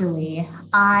 Actually,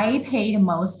 I paid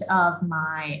most of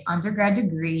my undergrad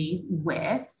degree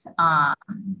with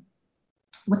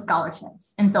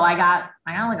scholarships. And so I got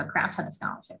like a crap ton of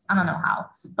scholarships. I don't know how,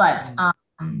 but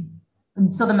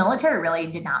so the military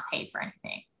really did not pay for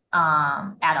anything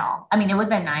at all. I mean, it would have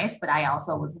been nice, but I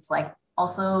also was just like,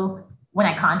 also when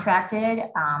I contracted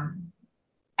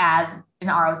as an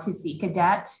ROTC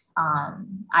cadet,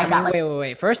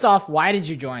 Wait. First off, why did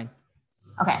you join?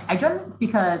 Okay, I joined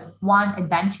because one,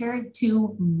 adventure,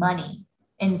 two, money.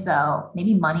 And so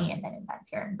maybe money and then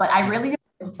adventure. But I really didn't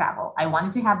want to travel. I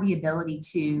wanted to have the ability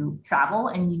to travel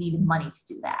and you needed money to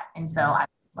do that. And so I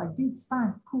was like, dude, it's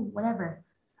fun, cool, whatever.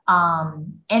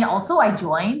 And also I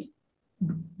joined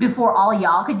before all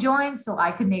y'all could join so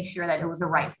I could make sure that it was the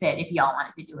right fit if y'all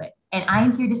wanted to do it. And I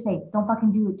am here to say, don't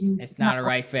fucking do it, dude. It's not a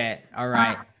right fit. All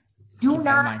right. Do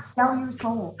not sell your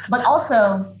soul. But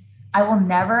also, I will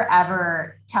never,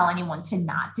 ever tell anyone to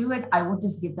not do it. I will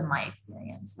just give them my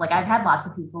experience. Like I've had lots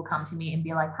of people come to me and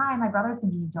be like, hi, my brother's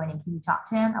thinking of joining. Can you talk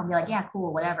to him? I'll be like, yeah,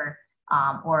 cool, whatever.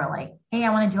 Or like, hey, I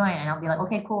want to join. And I'll be like,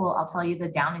 okay, cool. I'll tell you the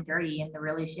down and dirty and the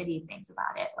really shitty things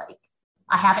about it. Like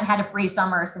I haven't had a free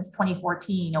summer since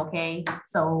 2014. Okay.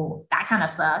 So that kind of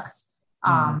sucks.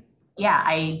 Yeah,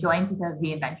 I joined because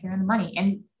the adventure and the money.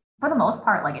 And for the most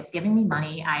part, like it's giving me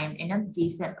money. I'm in a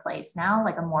decent place now,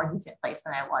 like a more decent place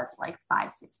than I was like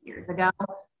 5-6 years ago.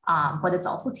 But it's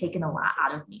also taken a lot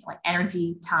out of me, like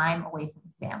energy, time away from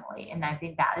family. And I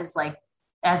think that is like,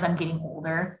 as I'm getting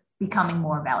older, becoming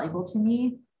more valuable to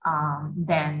me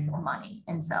than money.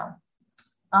 And so,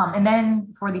 and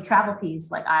then for the travel piece,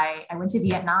 like I went to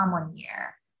Vietnam one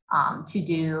year to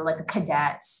do like a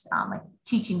cadet like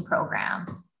teaching program.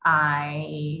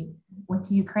 I went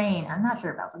to Ukraine. I'm not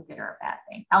sure if that was a good or a bad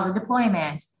thing. That was a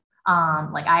deployment.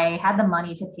 Like I had the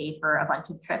money to pay for a bunch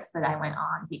of trips that I went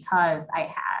on because I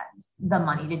had the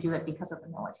money to do it because of the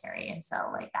military. And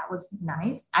so like, that was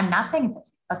nice. I'm not saying it's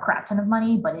a crap ton of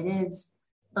money, but it is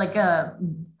like a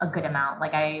good amount.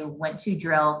 Like I went to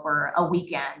drill for a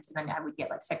weekend and then I would get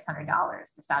like $600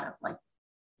 just out of like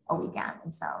a weekend.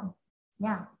 And so,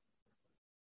 yeah.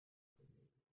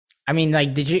 I mean,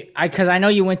 like, because I know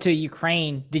you went to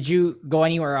Ukraine. Did you go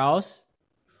anywhere else?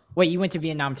 Wait, you went to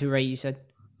Vietnam too, right? You said?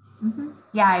 Mm-hmm.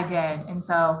 Yeah, I did. And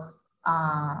so,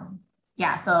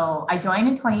 so I joined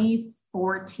in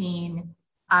 2014.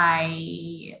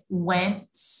 I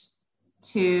went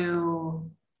to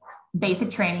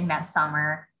basic training that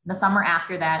summer. The summer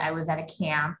after that, I was at a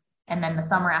camp. And then the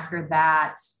summer after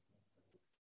that,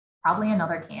 probably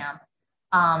another camp.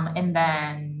 And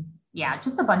then, yeah,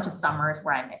 just a bunch of summers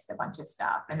where I missed a bunch of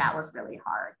stuff. And that was really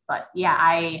hard. But yeah,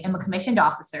 I am a commissioned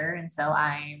officer. And so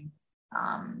I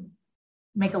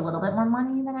make a little bit more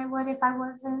money than I would if I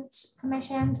wasn't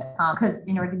commissioned. Because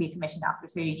in order to be a commissioned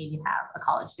officer, you need to have a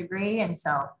college degree. And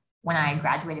so when I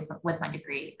graduated with my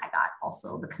degree, I got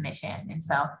also the commission. And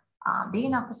so being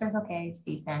an officer is okay, it's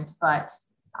decent. But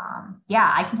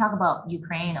yeah, I can talk about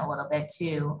Ukraine a little bit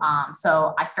too.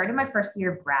 So I started my first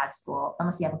year of grad school,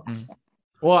 unless you have a question.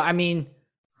 Well, I mean,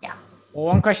 yeah. Well,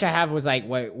 one question I have was like,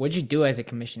 what'd you do as a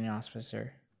commissioned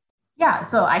officer? Yeah,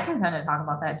 so I can kind of talk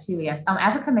about that too. Yes.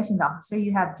 As a commissioned officer,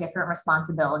 you have different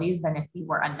responsibilities than if you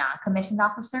were a non-commissioned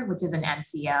officer, which is an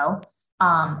NCO.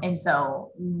 And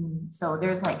so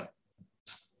there's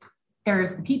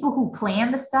the people who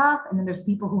plan the stuff, and then there's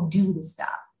people who do the stuff.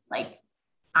 Like,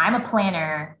 I'm a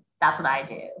planner, that's what I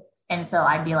do. And so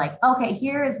I'd be like, okay,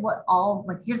 here's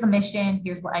the mission,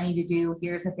 here's what I need to do,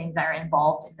 here's the things that are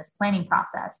involved in this planning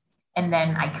process. And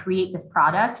then I create this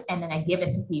product, and then I give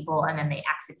it to people, and then they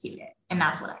execute it. And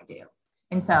that's what I do.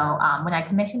 And so when I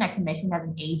commission as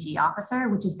an AG officer,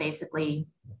 which is basically,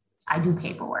 I do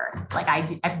paperwork. Like I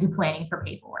do planning for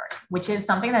paperwork, which is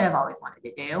something that I've always wanted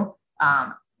to do.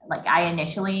 Like I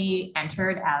initially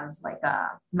entered as like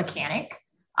a mechanic.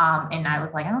 And I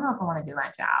was like, I don't know if I want to do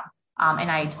that job.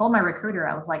 And I told my recruiter,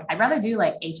 I was like, I'd rather do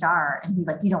like HR. And he's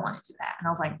like, you don't want to do that. And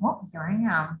I was like, well, here I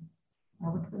am.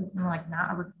 I'm like,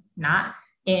 not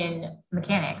in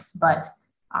mechanics, but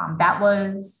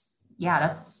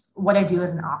that's what I do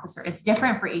as an officer. It's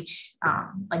different for each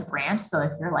like branch. So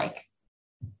if you're like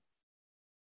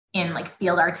in like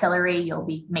field artillery, you'll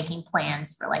be making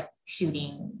plans for like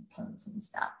shooting tanks and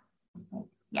stuff.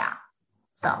 Yeah.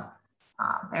 So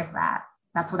there's that.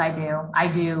 That's what I do. I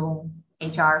do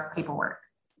HR paperwork.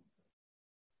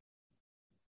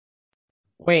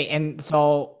 Wait, and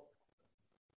so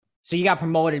you got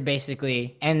promoted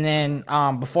basically, and then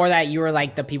before that you were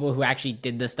like the people who actually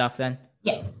did the stuff then?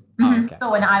 Yes. Oh, okay.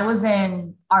 So when I was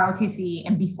in ROTC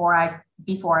and before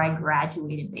I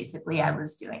graduated, basically I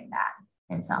was doing that.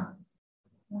 And so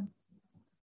yeah.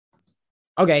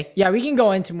 Okay, yeah, we can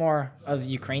go into more of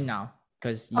Ukraine now.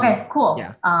 Okay, cool.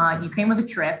 Yeah. Ukraine was a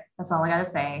trip. That's all I gotta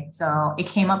say. So it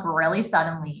came up really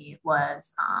suddenly. It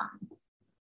was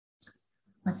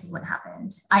let's see what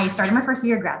happened. I started my first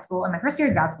year of grad school, and my first year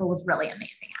of grad school was really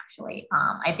amazing, actually.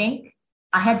 I think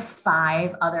I had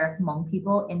 5 other Hmong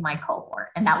people in my cohort,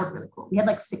 and that was really cool. We had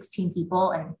like 16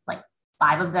 people, and like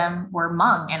 5 of them were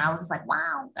Hmong, and I was just like,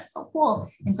 wow, that's so cool.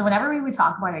 And so whenever we would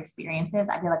talk about our experiences,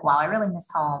 I'd be like, wow, I really miss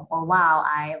home, or wow,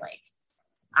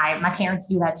 my parents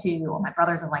do that too, or my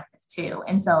brothers are like this too.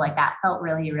 And so like that felt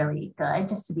really, really good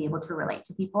just to be able to relate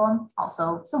to people.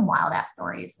 Also some wild ass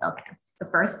stories. Okay.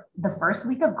 The first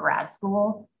week of grad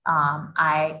school,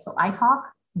 I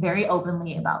talk very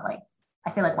openly about like, I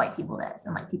say like white people this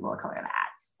and like people of color that.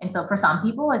 And so for some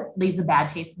people, it leaves a bad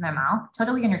taste in their mouth.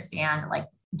 Totally understand, like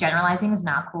generalizing is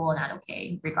not cool and not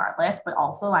okay regardless. But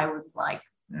also I was like,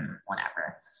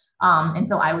 whatever. And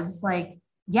so I was just like,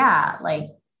 yeah, like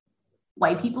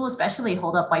white people especially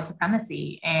hold up white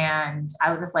supremacy. And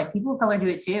I was just like, people of color do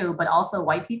it too, but also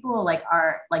white people like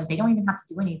are like, they don't even have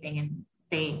to do anything and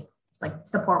they like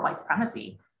support white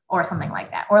supremacy or something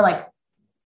like that. Or like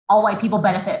all white people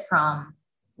benefit from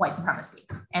white supremacy.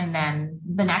 And then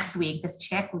the next week, this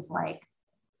chick was like,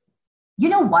 you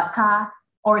know what, Ka?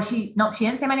 Or she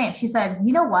didn't say my name. She said,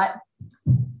 you know what?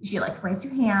 She like raised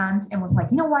her hand and was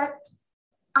like, you know what?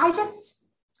 I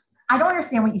don't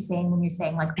understand what you're saying when you're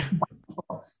saying like white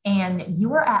people. And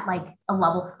you are at like a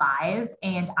level 5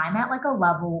 and I'm at like a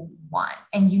level 1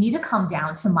 and you need to come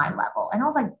down to my level. And I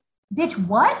was like, bitch,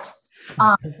 what?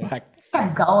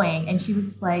 Kept going. And she was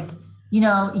just like, you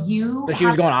know, So she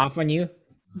was going off on you?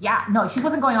 Yeah, no, she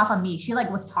wasn't going off on me. She like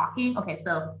was talking. Okay,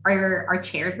 so our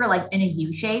chairs were like in a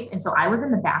U shape. And so I was in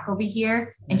the back over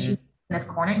here and she was in this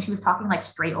corner and she was talking like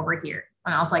straight over here.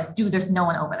 And I was like, dude, there's no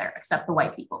one over there except the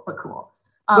white people, but cool.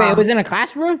 Wait, it was in a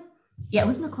classroom? Yeah, it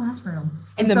was in the classroom.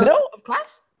 In the middle of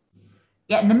class?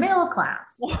 Yeah, in the middle of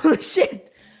class. Holy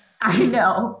shit. I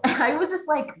know. I was just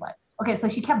like, what? Okay, so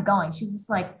she kept going. She was just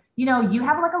like, you know, you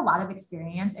have like a lot of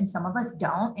experience and some of us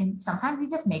don't. And sometimes you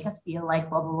just make us feel like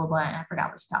blah, blah, blah, blah. And I forgot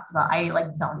what she talked about. I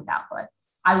like zoned it out, but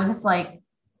I was just like,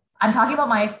 I'm talking about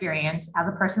my experience as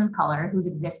a person of color who's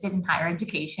existed in higher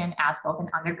education as both an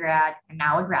undergrad and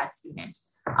now a grad student.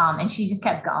 And she just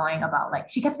kept going about like,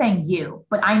 she kept saying you,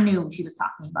 but I knew she was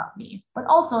talking about me. But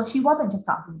also she wasn't just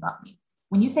talking about me.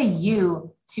 When you say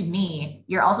you to me,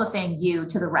 you're also saying you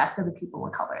to the rest of the people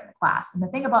of color in the class. And the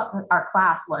thing about our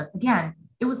class was, again,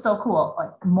 it was so cool.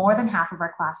 Like more than half of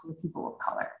our class were people of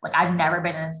color. Like I've never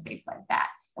been in a space like that.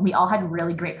 And we all had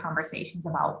really great conversations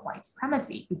about white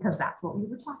supremacy because that's what we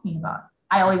were talking about.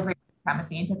 I always bring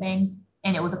supremacy into things.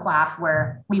 And it was a class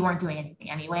where we weren't doing anything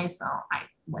anyway. So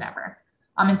whatever.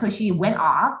 And so she went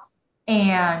off,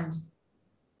 and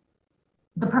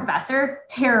the professor,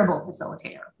 terrible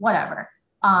facilitator, whatever,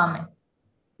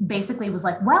 basically was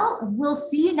like, well, we'll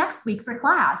see you next week for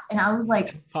class. And I was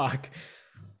like, fuck.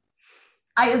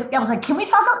 I was like, can we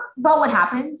talk about what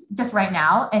happened just right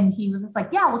now? And he was just like,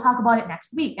 yeah, we'll talk about it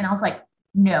next week. And I was like,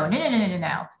 no.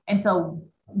 And so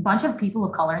a bunch of people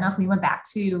of color in us, we went back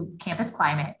to campus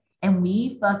climate, and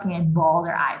we fucking bawled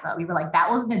our eyes out. We were like, that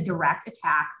was a direct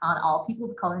attack on all people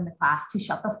of color in the class to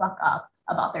shut the fuck up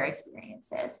about their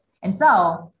experiences. And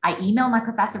so I emailed my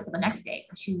professor for the next day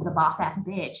because she was a boss ass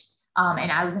bitch.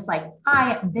 And I was just like,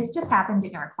 hi, this just happened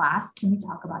in our class. Can we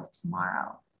talk about it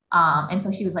tomorrow? And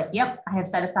so she was like, yep, I have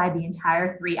set aside the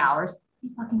entire 3 hours, 3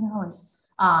 fucking hours.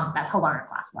 That's how long our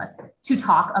class was, to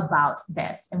talk about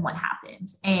this and what happened.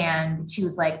 And she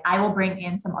was like, I will bring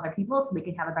in some other people so we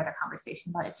can have a better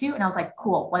conversation about it too. And I was like,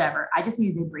 cool, whatever. I just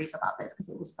needed to brief about this because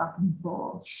it was fucking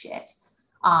bullshit.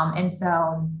 And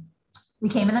so we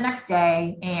came in the next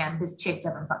day, and this chick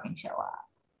doesn't fucking show up.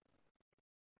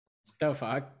 The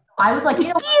fuck? I was like,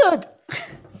 you know,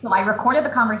 so I recorded the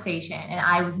conversation, and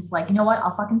I was just like, you know what?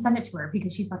 I'll fucking send it to her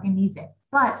because she fucking needs it.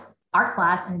 But our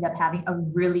class ended up having a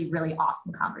really, really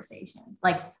awesome conversation.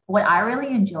 Like what I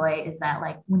really enjoy is that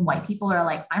like when white people are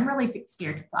like, I'm really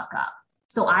scared to fuck up.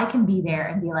 So I can be there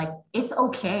and be like, it's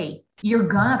okay. You're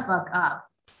gonna fuck up.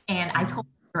 And I told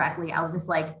her directly, I was just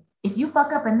like, if you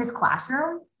fuck up in this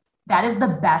classroom, that is the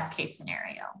best case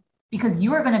scenario, because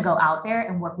you are going to go out there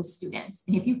and work with students.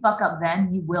 And if you fuck up,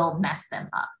 then you will mess them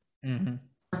up. Mm-hmm.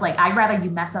 It's like, I'd rather you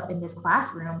mess up in this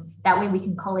classroom. That way we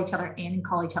can call each other in and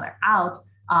call each other out,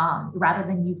 rather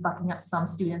than you fucking up some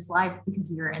student's life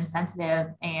because you're insensitive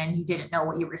and you didn't know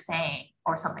what you were saying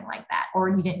or something like that, or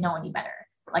you didn't know any better.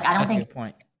 Like, I don't think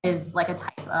is like a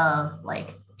type of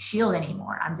like shield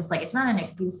anymore. I'm just like, it's not an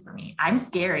excuse for me. I'm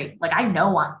scary. Like, I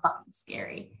know I'm fucking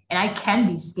scary, and I can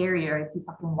be scarier if you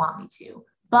fucking want me to,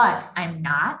 but I'm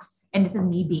not. And this is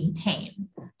me being tame.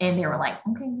 And they were like,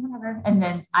 okay, whatever. And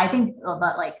then I think,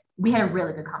 but like, we had a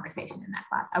really good conversation in that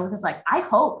class. I was just like, I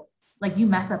hope like you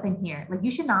mess up in here. Like,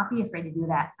 you should not be afraid to do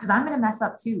that, because I'm going to mess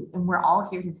up too. And we're all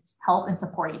here to help and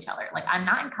support each other. Like, I'm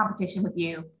not in competition with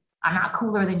you. I'm not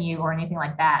cooler than you or anything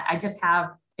like that. I just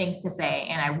have things to say,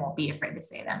 and I won't be afraid to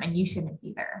say them. And you shouldn't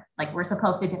either. Like, we're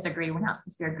supposed to disagree. We're not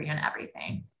supposed to agree on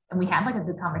everything. And we had like a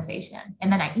good conversation.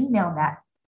 And then I emailed that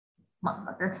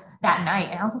motherfucker that night,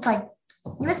 and I was just like,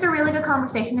 you missed a really good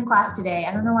conversation in class today.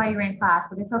 I don't know why you were in class,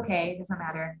 but it's okay. It doesn't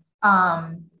matter.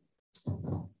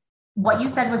 What you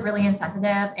said was really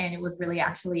insensitive, and it was really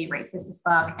actually racist as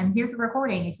fuck. And here's the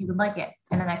recording if you would like it.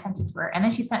 And then I sent it to her. And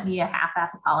then she sent me a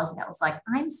half-ass apology that was like,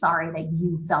 I'm sorry that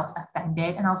you felt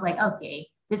offended. And I was like, okay,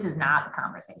 this is not the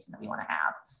conversation that we want to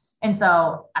have. And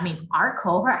so, I mean, our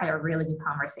cohort had a really good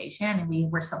conversation, and we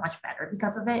were so much better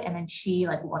because of it. And then she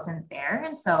like wasn't there.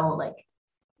 And so like,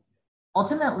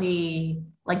 ultimately,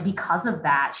 like because of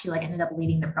that, she like ended up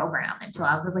leading the program. And so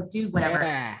I was just like, dude,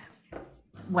 whatever,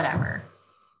 whatever.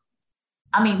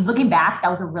 I mean, looking back, that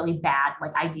was a really bad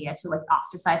like idea to like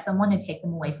ostracize someone and take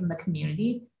them away from the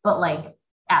community. But like,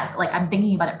 I'm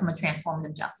thinking about it from a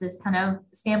transformative justice kind of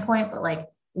standpoint. But like,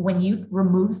 when you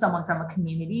remove someone from a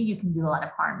community, you can do a lot of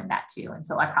harm in that too. And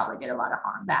so I probably did a lot of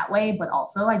harm that way. But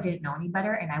also, I didn't know any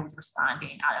better, and I was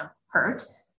responding out of hurt.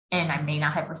 And I may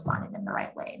not have responded in the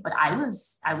right way, but I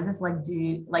was just like,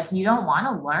 dude, like, you don't want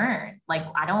to learn. Like,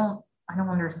 I don't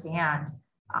understand.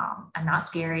 I'm not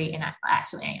scary. And I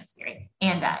am scary.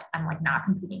 And I'm like not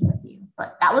competing with you.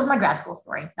 But that was my grad school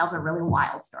story. That was a really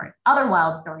wild story. Other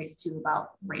wild stories too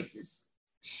about racist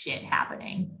shit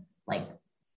happening. Like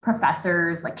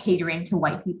professors like catering to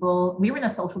white people. We were in a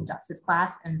social justice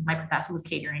class, and my professor was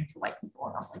catering to white people.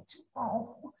 And I was like,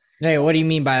 oh. Hey, what do you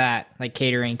mean by that? Like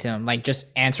catering to them? Like just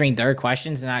answering their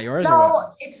questions and not yours? No, or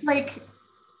what? It's like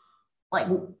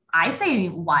I say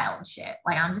wild shit.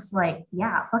 Like, I'm just like,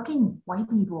 yeah, fucking white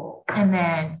people. And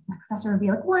then my professor would be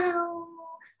like, well,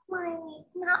 like,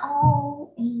 not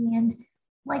all. And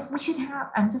like, we should have,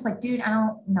 I'm just like, dude, I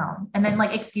don't know. And then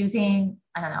like excusing,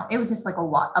 I don't know. It was just like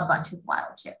a bunch of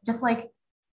wild shit. Just like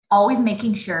always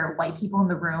making sure white people in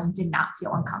the room did not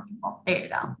feel uncomfortable. There you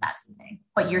go. That's the thing.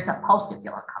 But you're supposed to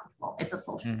feel uncomfortable. It's a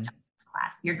social justice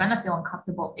class. You're going to feel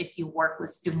uncomfortable if you work with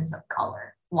students of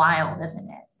color. Wild, isn't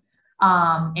it?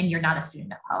 And you're not a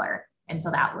student of color. And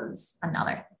so that was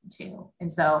another thing too.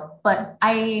 And so, but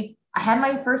I had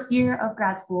my first year of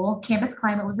grad school. Campus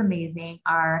climate was amazing.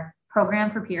 Our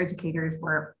program for peer educators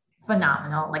were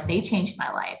phenomenal. Like they changed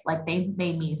my life. Like they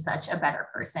made me such a better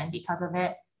person because of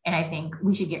it. And I think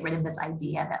we should get rid of this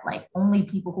idea that like only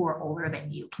people who are older than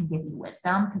you can give you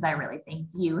wisdom, because I really think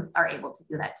youth are able to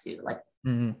do that too. Like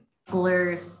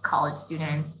schoolers, college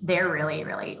students, they're really,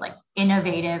 really like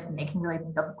innovative and they can really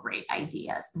think of great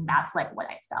ideas. And that's like what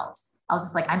I felt. I was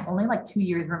just like, I'm only like 2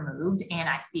 years removed and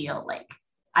I feel like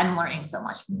I'm learning so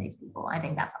much from these people. I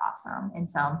think that's awesome. And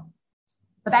so,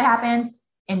 but that happened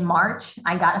in March.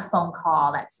 I got a phone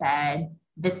call that said,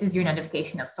 this is your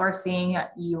notification of sourcing.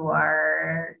 You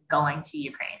are going to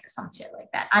Ukraine or some shit like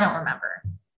that. I don't remember.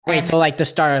 Wait, so like the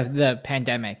start of the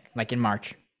pandemic, like in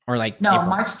March or like no, April?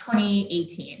 March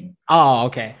 2018. Oh,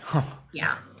 okay.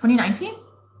 Yeah. 2019?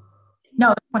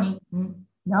 No,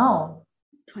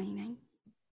 29.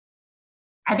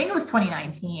 I think it was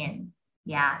 2019.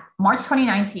 Yeah. March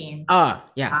 2019. Oh,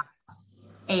 yeah.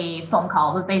 A phone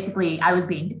call, but basically I was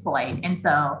being deployed. And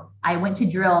so I went to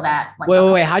drill that. Like,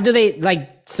 wait. How do they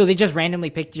like, so they just randomly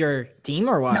picked your team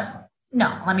or what?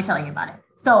 No, let me tell you about it.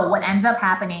 So what ends up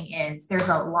happening is there's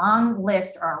a long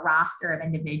list or a roster of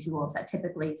individuals that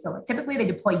typically they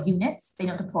deploy units. They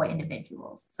don't deploy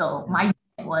individuals. So my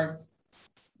unit was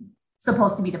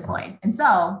supposed to be deployed. And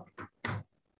so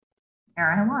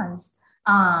there I was.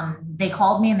 They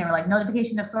called me and they were like,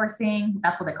 notification of sourcing.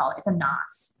 That's what they call it. It's a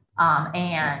NOS.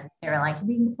 And they were like, you're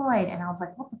being deployed. And I was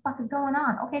like, what the fuck is going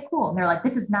on? Okay, cool. And they're like,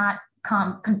 this is not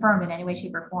confirmed in any way,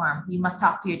 shape, or form. You must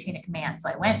talk to your chain of command. So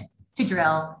I went to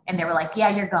drill and they were like,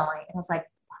 yeah, you're going. And I was like,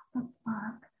 what the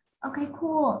fuck? Okay,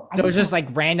 cool. So it was just like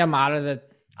random out of the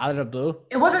blue?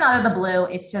 It wasn't out of the blue.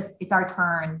 It's our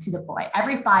turn to deploy.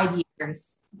 Every 5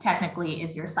 years, technically,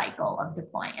 is your cycle of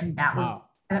deploying. And that was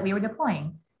that we were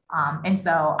deploying. And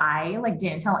so I like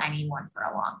didn't tell anyone for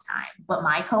a long time, but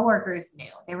my coworkers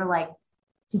knew. They were like,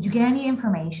 did you get any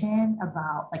information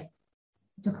about like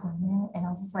deployment? And I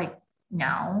was just like,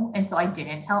 no. And so I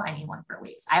didn't tell anyone for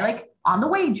weeks. I like on the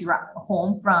way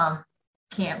home from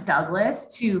Camp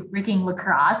Douglas to freaking La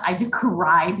Crosse, I just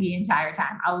cried the entire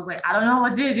time. I was like, I don't know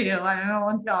what to do. I don't know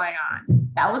what's going on.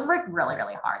 That was like really,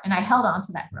 really hard. And I held on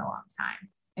to that for a long time.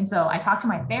 And so I talked to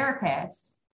my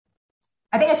therapist.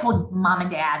 I think I told mom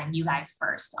and dad and you guys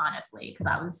first, honestly, because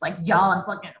I was like, y'all, I'm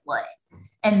fucking what?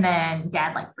 And then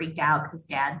dad like freaked out because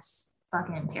dad's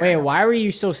fucking paranoid. Wait, why were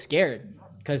you so scared?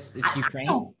 Because it's Ukraine?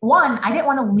 I didn't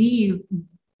want to leave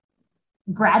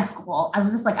grad school. I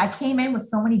was just like, I came in with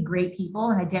so many great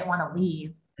people and I didn't want to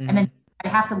leave. And then I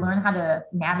have to learn how to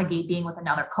navigate being with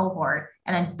another cohort.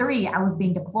 And then 3, I was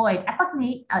being deployed. I fucking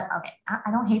hate, I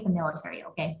don't hate the military,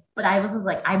 okay? But I was just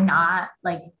like, I'm not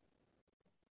like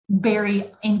very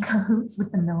in cahoots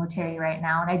with the military right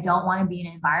now. And I don't want to be in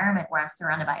an environment where I'm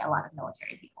surrounded by a lot of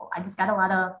military people. I just got a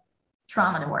lot of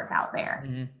trauma to work out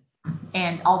there.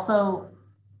 And also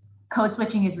code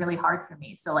switching is really hard for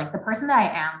me. So like the person that I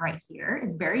am right here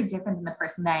is very different than the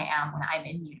person that I am when I'm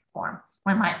in uniform.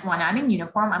 When I'm in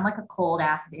uniform, I'm like a cold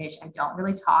ass bitch. I don't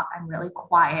really talk. I'm really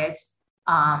quiet.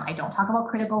 I don't talk about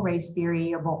critical race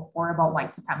theory or about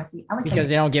white supremacy. Because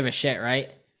they don't give a shit, right?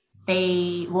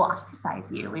 They will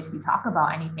ostracize you if you talk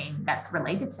about anything that's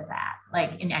related to that,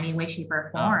 like in any way, shape,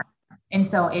 or form. And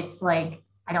so it's like,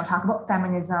 I don't talk about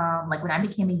feminism. Like when I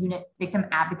became a unit victim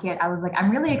advocate, I was like,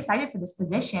 I'm really excited for this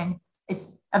position.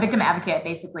 It's a victim advocate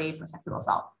basically for sexual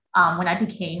assault. When I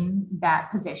became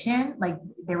that position, like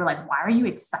they were like, why are you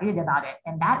excited about it?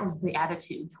 And that is the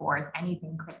attitude towards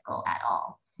anything critical at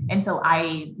all. And so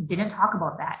I didn't talk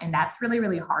about that. And that's really,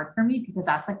 really hard for me because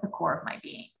that's like the core of my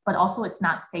being. But also it's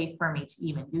not safe for me to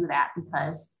even do that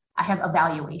because I have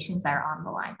evaluations that are on the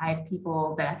line. I have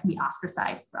people that I can be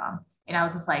ostracized from. And I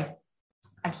was just like,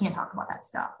 I can't talk about that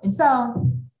stuff. And so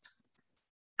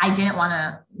I didn't want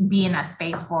to be in that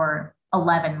space for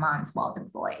 11 months while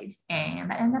deployed. And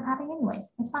that ended up happening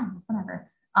anyways. It's fine, it's whatever.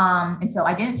 And so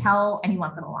I didn't tell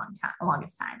anyone for the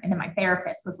longest time. And then my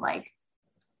therapist was like,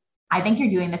 I think you're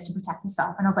doing this to protect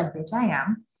yourself. And I was like, bitch, I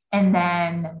am. And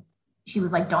then she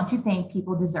was like, don't you think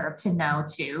people deserve to know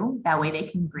too? That way they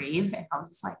can grieve. And I was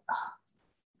just like, oh.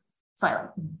 So I like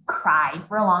cried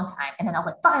for a long time. And then I was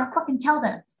like, fine, I'll fucking tell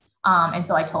them. And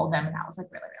so I told them and that was like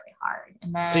really, really hard.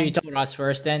 And then. So you told us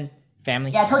first then,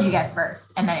 family? Yeah, I told you guys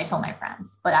first. And then I told my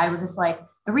friends. But I was just like,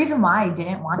 the reason why I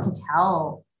didn't want to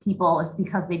tell people is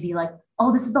because they'd be like,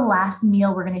 oh, this is the last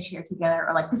meal we're going to share together.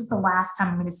 Or like, this is the last time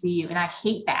I'm going to see you. And I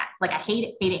hate that. Like, I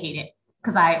hate it.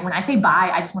 Because when I say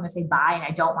bye, I just want to say bye. And I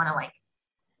don't want to like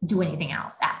do anything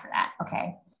else after that.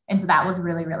 Okay. And so that was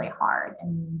really, really hard.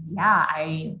 And yeah,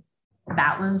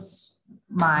 that was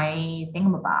my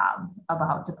thingamabob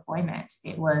about deployment.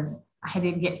 It was, I had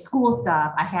to get school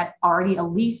stuff. I had already a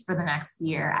lease for the next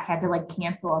year. I had to like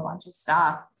cancel a bunch of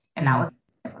stuff, and that was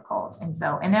difficult. And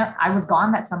so, and then I was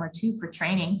gone that summer too for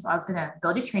training. So I was going to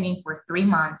go to training for 3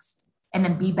 months and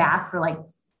then be back for like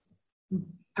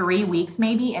 3 weeks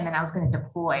maybe. And then I was going to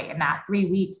deploy. And that 3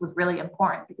 weeks was really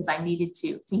important because I needed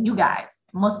to see you guys,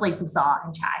 mostly Pusa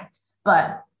and Chai.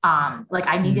 But like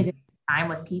I needed time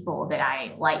with people that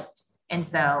I liked. And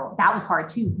so that was hard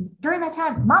too. During that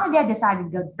time, mom and dad decided to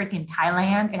go to freaking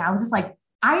Thailand. And I was just like,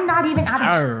 I'm not even out of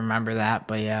I don't remember that,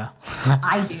 but yeah.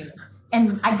 I do.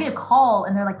 And I get a call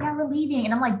and they're like, yeah, we're leaving.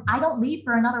 And I'm like, I don't leave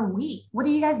for another week. What are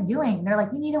you guys doing? And they're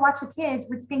like, you need to watch the kids.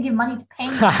 We're just going to give money to pay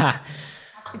you to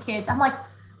watch the kids. I'm like,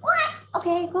 what?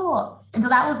 Okay, cool. And so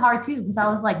that was hard too, because I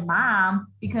was like, mom,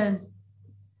 because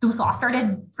Dusaw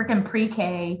started freaking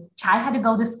pre-K. Chai had to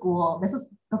go to school. This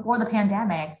was before the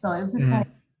pandemic. So it was just like,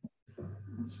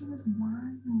 she was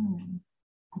 1.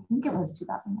 I think it was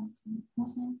 2019.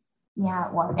 Was it? Yeah,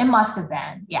 it was. It must have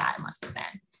been. Yeah, it must have been.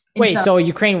 And wait, so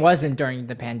Ukraine wasn't during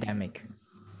the pandemic?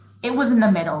 It was in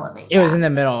the middle of it. It was in the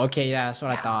middle. Okay, yeah, that's what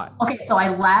I thought. Okay, so I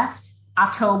left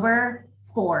October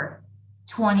 4th,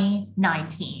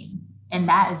 2019. And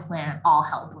that is when all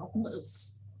hell broke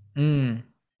loose.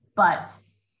 But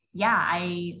yeah,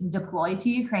 I deployed to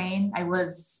Ukraine. I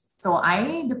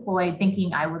deployed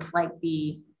thinking I was like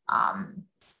the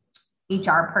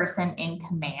HR person in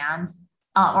command,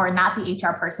 or not the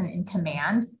HR person in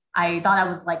command. I thought I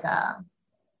was like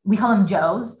we call them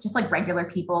Joes, just like regular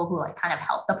people who like kind of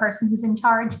help the person who's in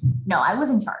charge. No, I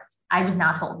was in charge. I was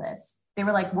not told this. They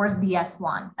were like, where's the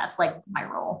S1? That's like my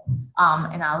role.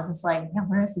 And I was just like, yeah,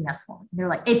 where is the S1? They're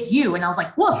like, it's you. And I was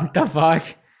like, what the fuck?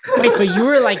 Wait, so you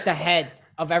were like the head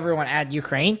of everyone at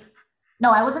Ukraine? No,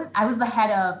 I wasn't. I was the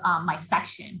head of my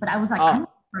section, but I was like, I'm in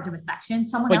charge of a section.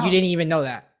 Someone else. You didn't even know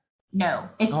that? No,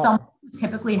 it's someone who's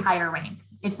typically higher rank.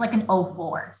 It's like an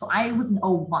 04. So I was an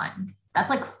 01. That's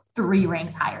like 3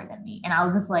 ranks higher than me. And I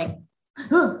was just like,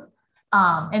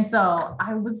 and so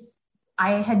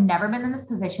I had never been in this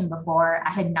position before.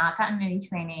 I had not gotten any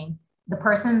training. The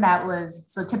person that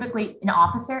was, so typically an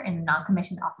officer and a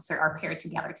non-commissioned officer are paired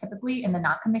together typically. And the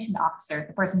non-commissioned officer,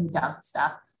 the person who does the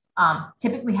stuff,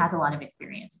 typically has a lot of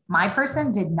experience. My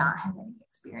person did not have any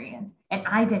experience, and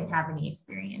I didn't have any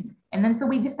experience. And then so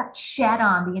we just got shat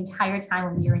on the entire time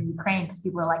when we were in Ukraine because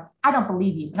people were like, I don't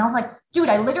believe you. And I was like, dude,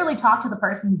 I literally talked to the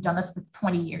person who's done this for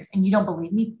 20 years and you don't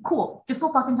believe me? Cool. Just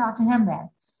go fucking talk to him then.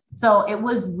 So it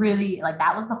was really like,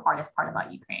 that was the hardest part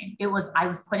about Ukraine. I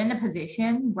was put in a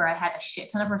position where I had a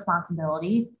shit ton of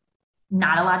responsibility,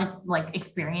 not a lot of like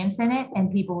experience in it.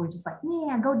 And people were just like,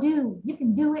 yeah, you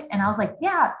can do it. And I was like,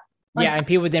 yeah. Like, yeah. And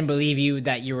people didn't believe you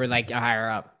that you were like a higher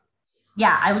up.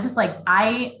 Yeah. I was just like,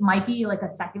 I might be like a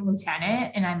second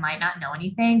lieutenant and I might not know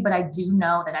anything, but I do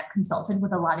know that I've consulted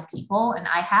with a lot of people and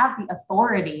I have the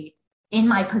authority in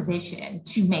my position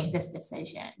to make this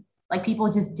decision. Like people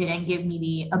just didn't give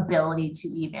me the ability to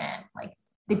even like,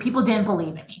 the people didn't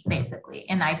believe in me basically.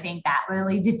 And I think that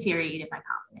really deteriorated my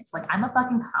confidence. Like I'm a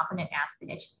fucking confident ass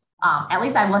bitch. At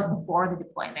least I was before the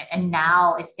deployment. And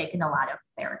now it's taken a lot of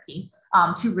therapy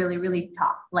to really, really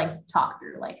talk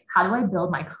through like, how do I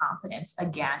build my confidence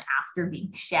again after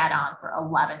being shat on for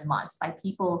 11 months by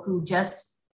people who just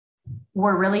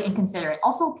were really inconsiderate.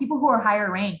 Also people who are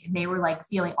higher rank, and they were like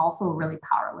feeling also really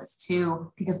powerless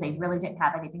too, because they really didn't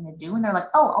have anything to do. And they're like,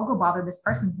 oh, I'll go bother this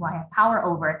person who I have power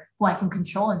over, who I can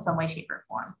control in some way, shape or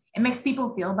form. It makes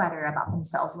people feel better about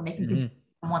themselves when they can control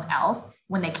someone else,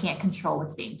 when they can't control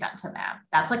what's being done to them.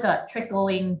 That's like a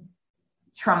trickling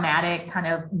traumatic kind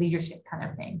of leadership kind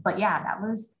of thing. But yeah, that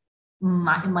was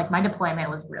my deployment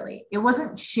was really, it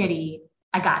wasn't shitty.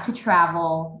 I got to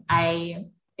travel.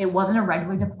 It wasn't a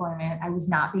regular deployment. I was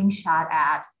not being shot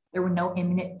at. There were no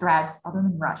imminent threats other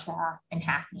than Russia and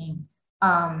hacking.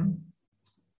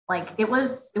 Like it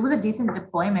was a decent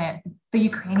deployment. The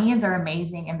Ukrainians are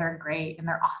amazing and they're great and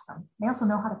they're awesome. They also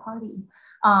know how to party.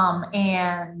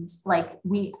 And like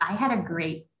I had a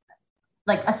great,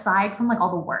 like aside from like all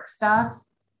the work stuff,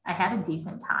 I had a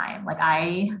decent time. Like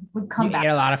I would come back. You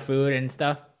ate a lot of food and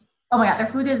stuff. Oh my God, their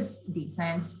food is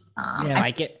decent. You didn't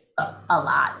like it? A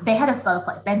lot. They had a pho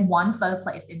place. They had one pho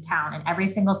place in town, and every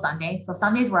single Sunday. So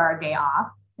Sundays were our day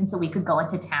off. And so we could go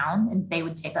into town and they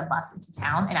would take a bus into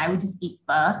town and I would just eat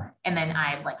pho. And then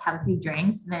I'd like have a few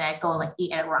drinks and then I'd go like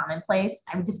eat at a ramen place.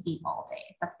 I would just eat all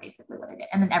day. That's basically what I did.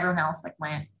 And then everyone else like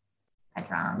went, I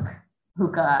drank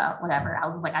hookah, whatever. I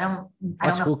was like, I don't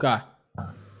know. Hookah?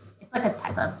 It's like a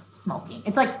type of smoking.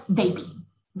 It's like vaping.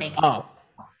 make Oh.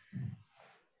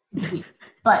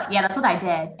 But yeah, that's what I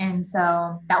did. And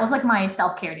so that was like my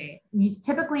self-care day.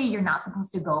 Typically you're not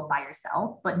supposed to go by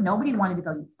yourself, but nobody wanted to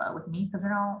go eat pho with me because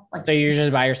they're all like, So you're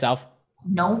just by yourself?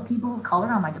 No people of color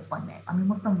on my deployment. I mean,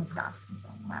 we're from Wisconsin, so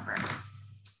whatever.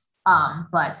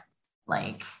 But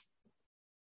like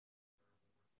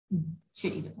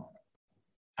shitty deployment.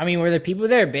 I mean, were the people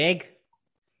there big?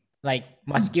 Like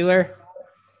muscular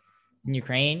in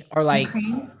Ukraine? Or like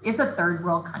Ukraine is a third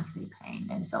world country, Pain,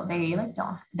 and so they like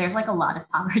don't, there's like a lot of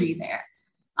poverty there.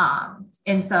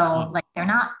 And so like they're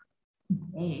not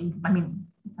big. I mean,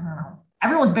 I don't know.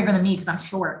 Everyone's bigger than me because I'm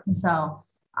short. And so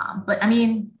but I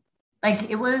mean, like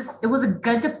it was a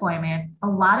good deployment. A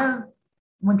lot of,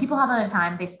 when people have a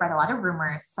time, they spread a lot of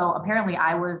rumors. So apparently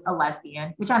I was a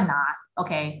lesbian, which I'm not.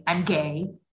 Okay, I'm gay,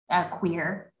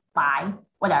 queer, bi,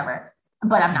 whatever,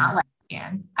 but I'm not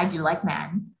lesbian. I do like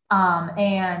men.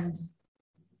 And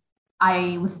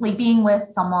I was sleeping with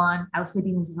someone. I was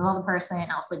sleeping with this other person.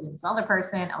 I was sleeping with this other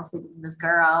person. I was sleeping with this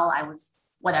girl. I was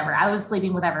whatever. I was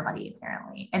sleeping with everybody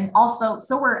apparently, and also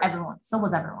so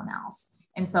was everyone else.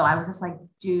 And so I was just like,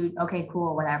 dude, okay,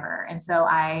 cool, whatever. And so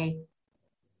I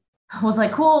was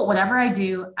like, cool, whatever I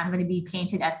do, I'm going to be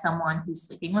painted as someone who's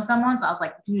sleeping with someone. So I was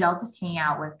like, dude, I'll just hang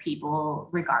out with people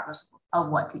regardless of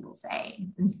what people say,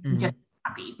 and just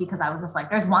happy, because I was just like,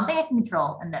 there's one thing I can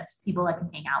control, and that's people I can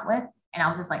hang out with. And I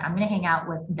was just like, I'm going to hang out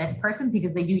with this person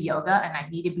because they do yoga and I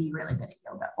need to be really good at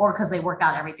yoga, or because they work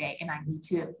out every day and I need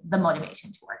the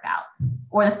motivation to work out.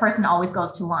 Or this person always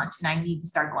goes to lunch and I need to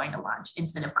start going to lunch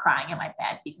instead of crying in my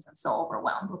bed because I'm so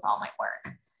overwhelmed with all my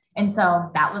work. And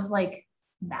so that was like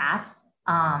that.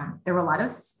 There were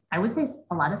I would say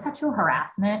a lot of sexual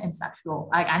harassment and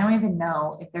I don't even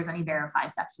know if there's any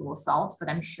verified sexual assault, but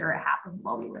I'm sure it happened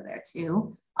while we were there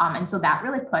too. And so that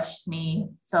really pushed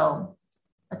me. So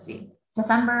let's see.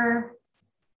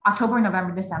 October,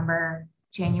 November, December,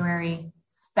 January,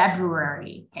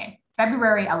 February. Okay.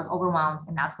 February, I was overwhelmed.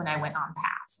 And that's when I went on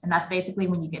pass. And that's basically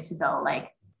when you get to go like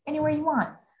anywhere you want.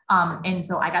 And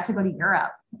so I got to go to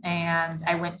Europe, and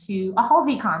I went to a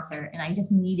Halsey concert, and I just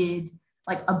needed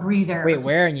like a breather. Wait,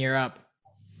 where in Europe?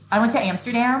 I went to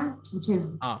Amsterdam, which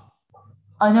is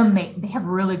amazing. They have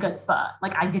really good pho.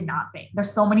 Like I did not think.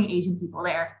 There's so many Asian people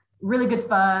there. Really good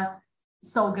pho.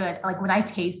 So good. Like when I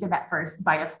tasted that first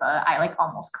bite of pho, I like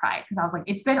almost cried because I was like,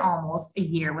 it's been almost a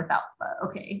year without pho.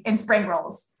 Okay. And spring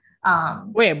rolls.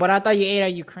 Wait, but I thought you ate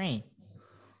at Ukraine.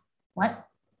 What?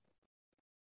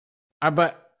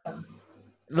 But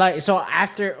like, so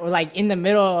after, like in the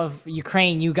middle of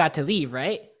Ukraine, you got to leave,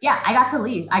 right? Yeah, I got to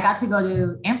leave. I got to go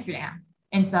to Amsterdam.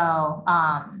 And so,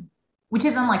 which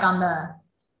isn't like on the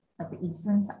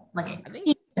eastern side, like I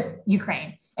think it's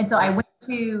Ukraine. And so I went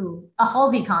to a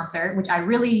Halsey concert, which I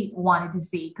really wanted to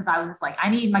see because I was just like, I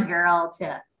need my girl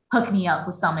to hook me up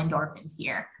with some endorphins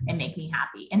here and make me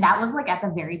happy. And that was like at the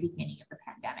very beginning of the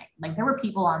pandemic. Like there were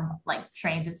people on like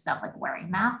trains and stuff like wearing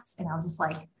masks. And I was just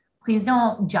like, please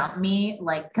don't jump me.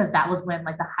 Like, because that was when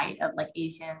like the height of like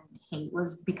Asian hate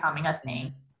was becoming a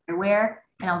thing everywhere.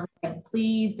 And I was like,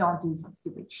 please don't do some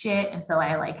stupid shit. And so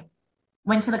I like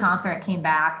went to the concert, came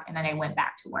back, and then I went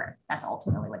back to work. That's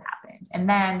ultimately what happened. And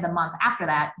then the month after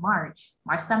that, March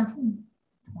 17th,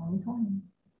 2020.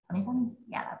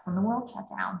 Yeah, that's when the world shut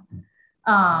down.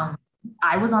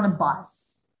 I was on a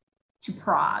bus to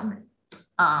Prague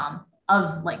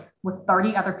of like with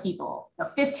 30 other people, a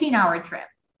 15-hour trip.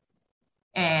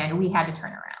 And we had to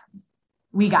turn around.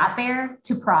 We got there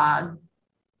to Prague,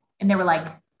 and they were like,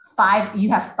 you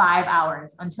have 5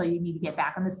 hours until you need to get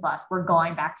back on this bus. We're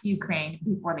going back to Ukraine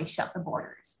before they shut the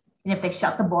borders. And if they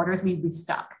shut the borders, we'd be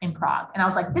stuck in Prague. And I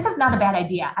was like, this is not a bad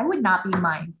idea. I would not be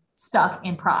stuck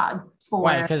in Prague for.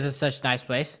 Why? Because it's such a nice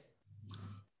place?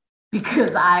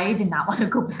 Because I did not want to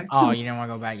go back to. You didn't want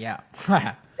to go back? Yeah.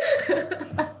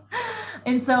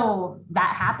 And so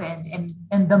that happened.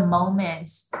 And the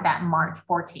moment that March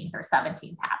 14th or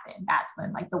 17th happened, that's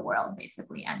when like the world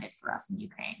basically ended for us in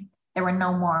Ukraine. There were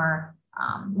no more,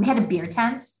 we had a beer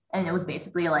tent, and it was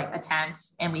basically like a tent,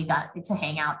 and we got to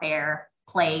hang out there,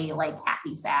 play like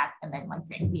hacky sack, and then like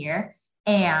drink beer.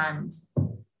 And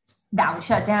that was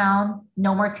shut down.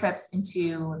 No more trips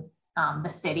into the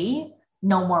city.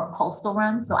 No more postal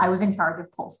runs. So I was in charge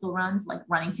of postal runs, like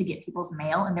running to get people's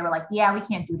mail. And they were like, yeah, we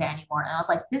can't do that anymore. And I was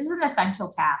like, this is an essential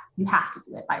task. You have to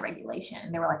do it by regulation.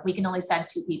 And they were like, we can only send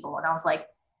 2 people. And I was like,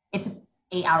 it's an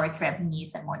 8-hour trip. You need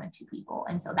to send more than 2 people.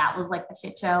 And so that was like a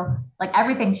shit show. Like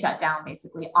everything shut down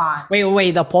basically on.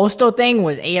 Wait, the postal thing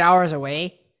was 8 hours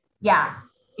away? Yeah.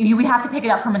 We have to pick it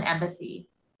up from an embassy.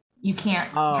 You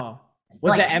can't. Was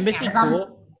like, the embassy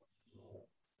cool?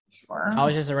 Sure. Oh,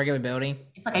 it's just a regular building?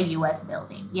 It's like a US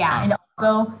building. Yeah. And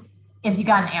also, if you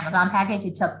got an Amazon package,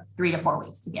 it took 3 to 4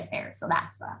 weeks to get there. So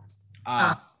that sucked.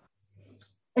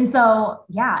 And so,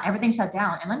 yeah, everything shut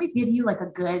down. And let me give you like a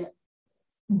good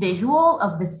visual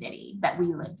of the city that we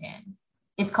lived in.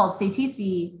 It's called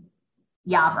CTC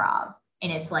Yavrov,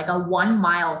 and it's like a 1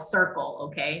 mile circle.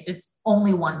 Okay. It's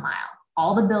only 1 mile.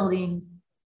 All the buildings,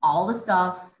 all the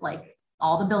stuff, like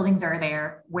all the buildings are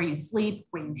there where you sleep,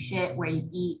 where you shit, where you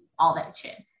eat, all that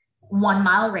shit. 1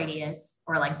 mile radius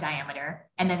or like diameter.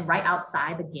 And then right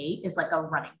outside the gate is like a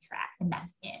running track, and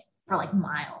that's it for like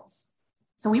miles.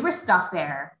 So we were stuck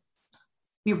there.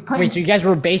 We were Wait, so you guys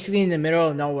were basically in the middle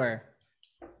of nowhere?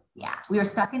 Yeah, we were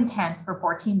stuck in tents for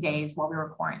 14 days while we were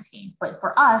quarantined. But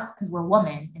for us, because we're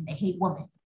women and they hate women,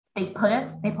 they put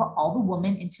all the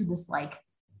women into this like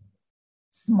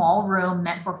small room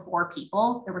meant for 4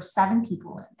 people. There were 7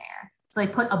 people in there. So they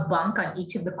put a bunk on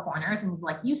each of the corners and was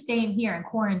like, you stay in here and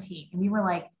quarantine. And we were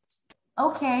like,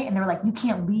 okay. And they were like, you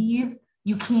can't leave.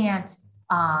 You can't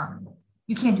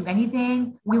do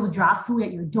anything. We will drop food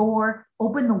at your door,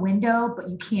 open the window, but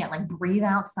you can't like breathe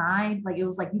outside. Like it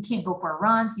was like, you can't go for a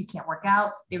run, so you can't work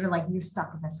out. They were like, you're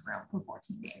stuck in this room for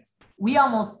 14 days. We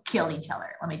almost killed each other.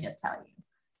 Let me just tell you.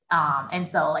 And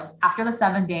so like after the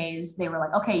 7 days, they were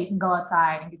like, okay, you can go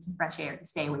outside and get some fresh air to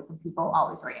stay away from people,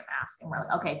 always wearing a mask. And we're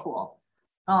like, okay, cool.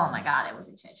 Oh my God, it was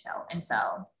a shit show. And so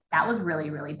that was really,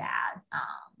 really bad.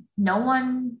 No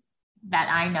one that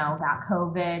I know got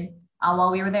COVID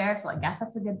while we were there. So I guess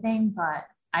that's a good thing, but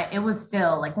it was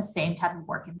still like the same type of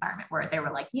work environment where they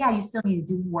were like, yeah, you still need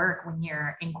to do work when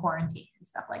you're in quarantine and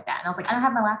stuff like that. And I was like, I don't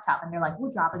have my laptop. And they're like,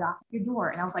 we'll drop it off at your door.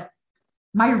 And I was like,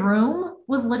 my room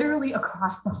was literally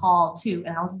across the hall too.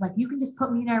 And I was like, you can just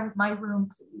put me in my room,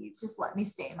 please. Just let me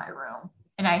stay in my room.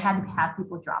 And I had to have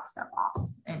people drop stuff off.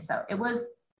 And so it was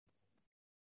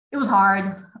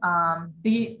hard.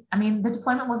 The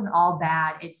deployment wasn't all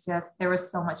bad. It's just, there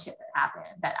was so much shit that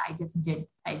happened that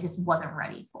I just wasn't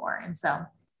ready for. And so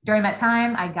during that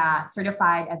time, I got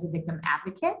certified as a victim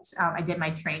advocate. I did my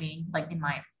training like in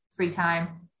my free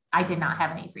time. I did not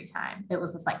have any free time. It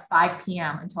was just like 5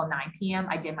 p.m. until 9 p.m.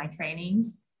 I did my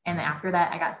trainings. And then after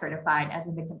that, I got certified as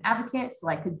a victim advocate. So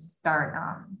I could start,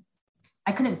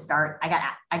 I couldn't start.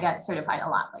 I got certified a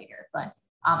lot later, but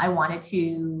I wanted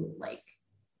to like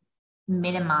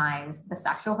minimize the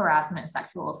sexual harassment and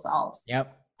sexual assault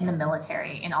in the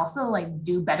military, and also like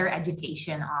do better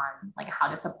education on like how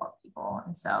to support people.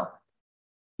 And so,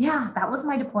 yeah, that was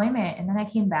my deployment. And then I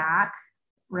came back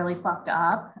really fucked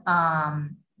up,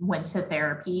 went to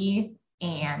therapy,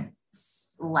 and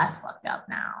less fucked up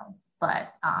now.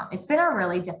 But it's been a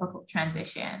really difficult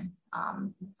transition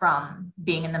from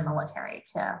being in the military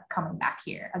to coming back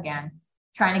here again,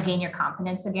 trying to gain your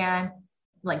confidence again.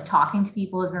 Like talking to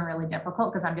people has been really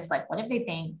difficult because I'm just like, what if they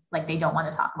think like they don't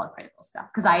want to talk about critical stuff?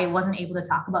 Because I wasn't able to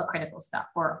talk about critical stuff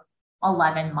for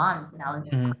 11 months, and I was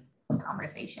just those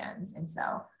conversations. And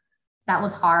so that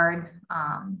was hard.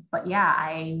 But yeah,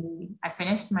 I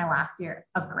finished my last year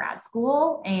of grad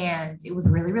school, and it was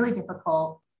really, really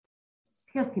difficult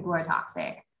because people are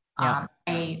toxic.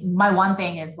 My one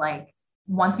thing is like,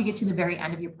 once you get to the very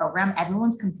end of your program,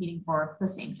 everyone's competing for the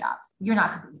same jobs. You're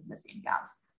not competing for the same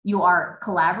jobs. You are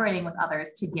collaborating with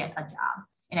others to get a job.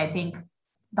 And I think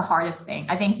the hardest thing,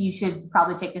 I think you should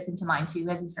probably take this into mind too,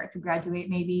 as you start to graduate,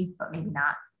 maybe, but maybe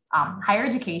not. Higher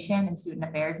education and student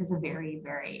affairs is a very,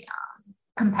 very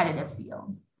competitive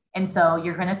field. And so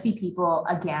you're going to see people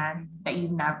again that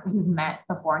you've met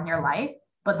before in your life.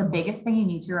 But the biggest thing you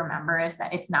need to remember is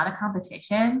that it's not a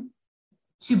competition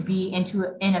to be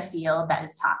in a field that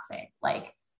is toxic.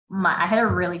 Like I had a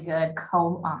really good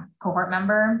cohort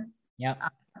member.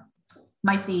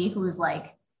 My C, who was like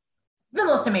the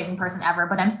most amazing person ever,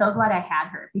 but I'm so glad I had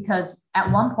her, because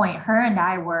at one point her and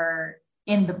I were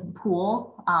in the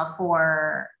pool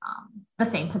for the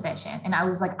same position. And I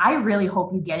was like, I really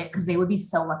hope you get it, because they would be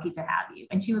so lucky to have you.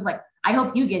 And she was like, I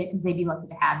hope you get it because they'd be lucky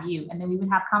to have you. And then we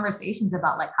would have conversations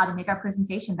about like how to make our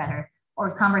presentation better,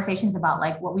 or conversations about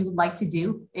like what we would like to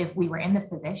do if we were in this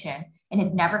position. And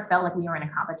it never felt like we were in a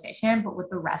competition. But with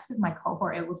the rest of my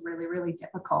cohort, it was really, really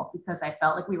difficult because I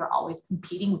felt like we were always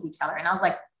competing with each other. And I was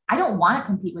like, I don't want to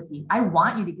compete with you. I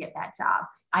want you to get that job.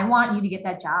 I want you to get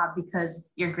that job because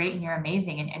you're great and you're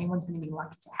amazing, and anyone's going to be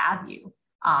lucky to have you.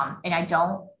 And I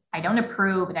don't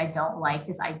approve, and I don't like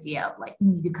this idea of like,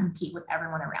 you need to compete with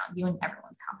everyone around you and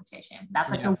everyone's competition.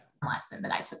 That's like the lesson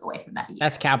that I took away from that year.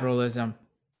 That's capitalism.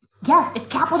 Yes, it's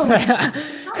capitalism.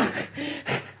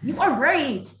 You are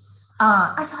right.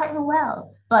 I taught you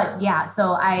well. But yeah,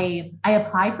 so I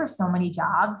applied for so many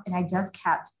jobs, and I just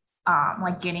kept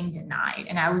like getting denied.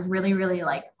 And I was really, really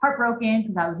like heartbroken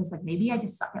because I was just like, maybe I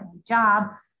just suck at my job.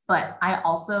 But I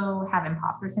also have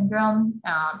imposter syndrome.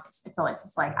 So it's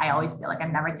just like, I always feel like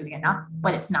I'm never doing enough,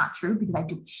 but it's not true because I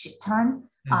do a shit ton.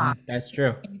 That's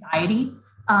true. Anxiety.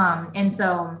 And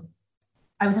so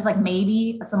I was just like,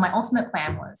 maybe. So my ultimate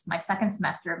plan was my second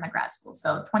semester of my grad school.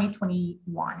 So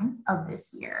 2021 of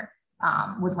this year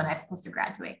was when I was supposed to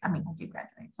graduate. I mean, I did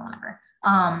graduate, so whatever.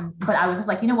 But I was just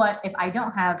like, you know what? If I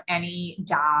don't have any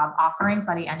job offerings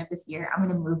by the end of this year, I'm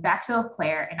going to move back to Eau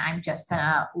Claire and I'm just going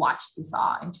to watch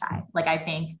Tusaw and Chai. Like, I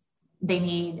think they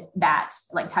need that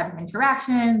like type of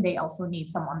interaction. They also need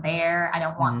someone there. I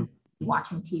don't want to be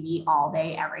watching TV all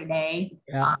day, every day.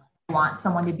 Yeah. I want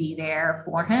someone to be there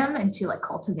for him and to like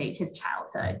cultivate his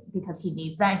childhood because he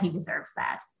needs that. And he deserves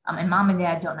that. And mom and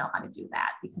dad don't know how to do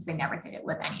that because they never did it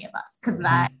with any of us because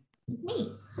that is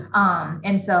me.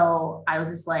 And so I was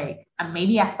just like,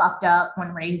 maybe I fucked up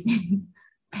when raising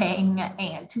Ping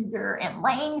and Tudor and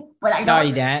Lane, but I don't. No,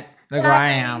 you didn't. Look where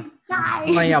I am.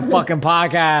 I'm on your fucking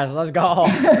podcast. Let's go.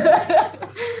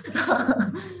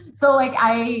 So like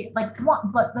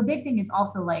but the big thing is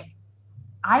also like,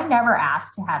 I never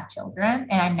asked to have children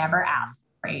and I never asked to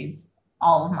raise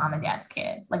all of mom and dad's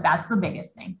kids. Like, that's the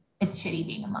biggest thing. It's shitty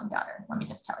being a mom daughter. Let me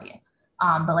just tell you.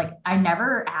 But like, I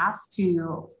never asked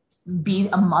to be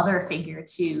a mother figure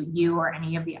to you or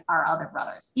any of our other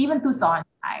brothers, even Thusaw and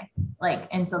I, like,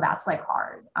 and so that's like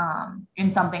hard.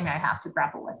 And something that I have to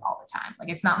grapple with all the time. Like,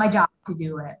 it's not my job to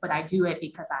do it, but I do it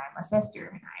because I'm a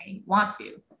sister and I want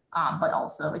to. But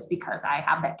also it's because I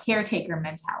have that caretaker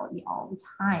mentality all the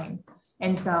time.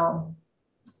 And so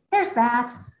there's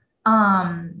that.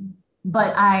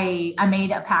 But I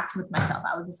made a pact with myself.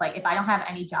 I was just like, if I don't have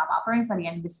any job offerings by the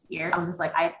end of this year, I was just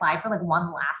like, I applied for like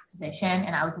one last position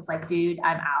and I was just like, dude,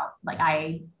 I'm out. Like,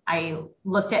 I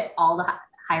looked at all the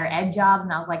higher ed jobs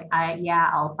and I was like,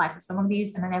 I'll apply for some of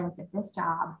these. And then I looked at this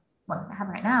job, what I have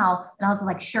right now. And I was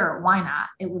like, sure, why not?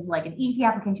 It was like an easy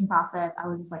application process. I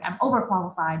was just like, I'm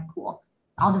overqualified. Cool.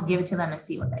 I'll just give it to them and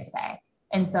see what they say.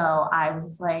 And so I was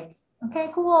just like, okay,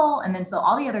 cool. And then so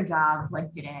all the other jobs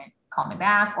like didn't call me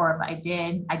back, or if I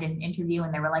did an interview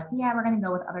and they were like, yeah, we're going to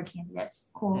go with other candidates.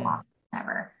 Cool. Awesome.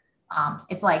 Whatever.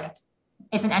 It's like,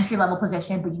 it's an entry level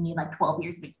position, but you need like 12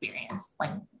 years of experience.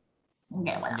 Like,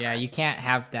 okay, whatever. Yeah, you can't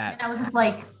have that. And I was just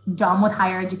like dumb with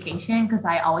higher education because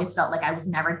I always felt like I was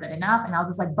never good enough. And I was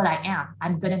just like, but I am.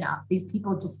 I'm good enough. These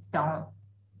people just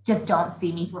don't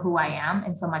see me for who I am.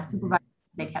 And so my supervisors,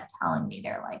 they kept telling me,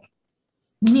 they're like,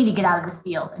 you need to get out of this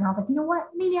field. And I was like, you know what?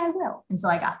 Maybe I will. And so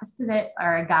I got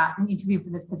I got an interview for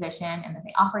this position and then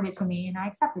they offered it to me and I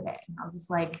accepted it. And I was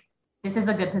just like, this is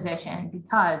a good position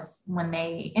because when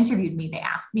they interviewed me, they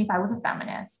asked me if I was a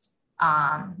feminist.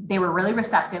 They were really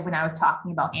receptive when I was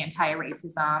talking about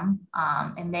anti-racism.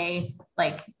 And they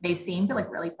seemed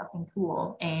like really fucking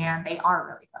cool and they are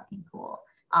really fucking cool.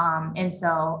 And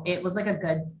so it was like a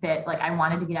good fit. Like, I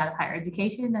wanted to get out of higher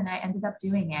education and I ended up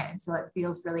doing it. And so it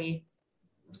feels really,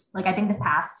 like, I think this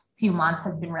past few months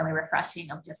has been really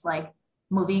refreshing of just like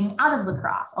moving out of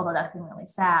lacrosse, although that's been really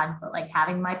sad, but like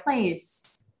having my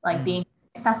place, like being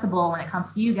accessible when it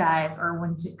comes to you guys or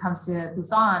when it comes to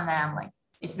Thusaw and them, like,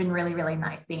 it's been really, really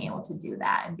nice being able to do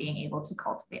that and being able to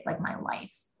cultivate like my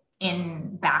life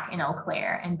back in Eau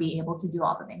Claire and be able to do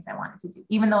all the things I wanted to do,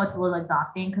 even though it's a little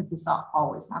exhausting because Thusaw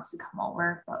always wants to come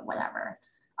over, but whatever.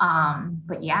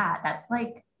 But yeah, that's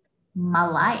like my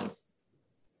life.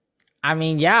 I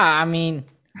mean,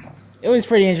 it was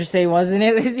pretty interesting, wasn't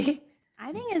it, Lizzie?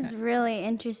 I think it's really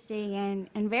interesting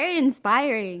and very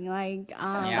inspiring. Like,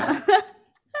 Yeah.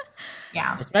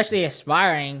 Yeah. Especially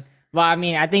aspiring. But I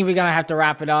mean, I think we're gonna have to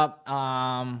wrap it up.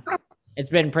 It's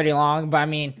been pretty long, but I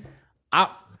mean, I'll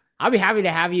be happy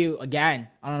to have you again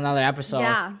on another episode.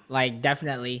 Yeah. Like,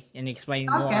 definitely, and explain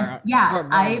Sounds more. good.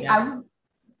 Yeah,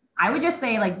 I would just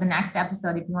say, like, the next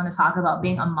episode, if you want to talk about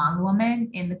being a Hmong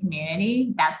woman in the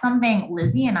community, that's something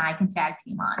Lizzie and I can tag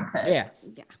team on because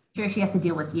I'm sure she has to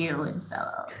deal with you. And so,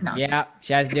 no. Yeah,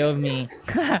 she has to deal with me.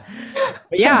 But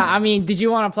yeah, I mean, did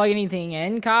you want to plug anything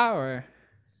in, Ka? Or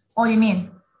What do you mean?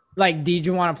 like, did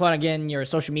you want to plug in your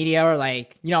social media or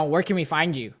like, where can we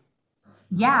find you?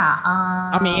 Yeah.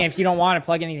 I mean, if you don't want to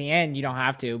plug anything in, you don't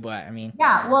have to, but I mean.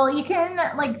 Yeah, well, you can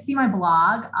like see my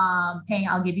blog. Paying,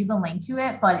 I'll give you the link to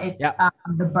it, but it's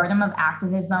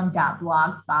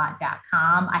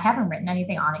theburdenofactivism.blogspot.com. I haven't written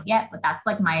anything on it yet, but that's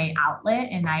like my outlet.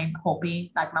 And I'm hoping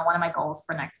like one of my goals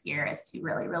for next year is to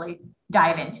really, really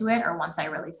dive into it or once I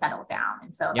really settle down.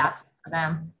 And so that's for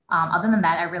them. Other than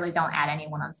that, I really don't add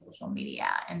anyone on social media.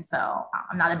 And so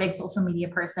I'm not a big social media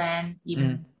person,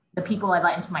 even the people I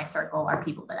let into my circle are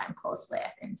people that I'm close with.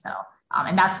 And so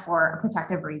And that's for a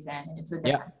protective reason. It's a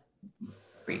defense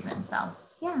reason. So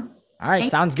yeah. All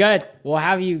right, sounds good. We'll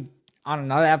have you on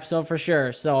another episode for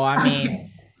sure. So I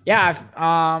mean,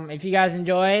 yeah, if you guys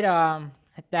enjoyed,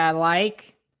 hit that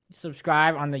like,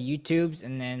 subscribe on the YouTubes,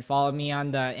 and then follow me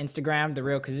on the Instagram, The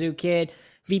Real Kazoo Kid,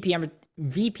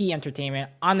 VP Entertainment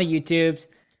on the YouTubes.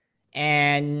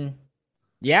 And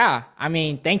yeah, I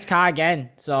mean, thanks Kai again.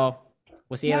 So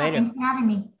we'll see you later. Thanks for having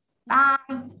me. Bye.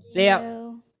 See ya.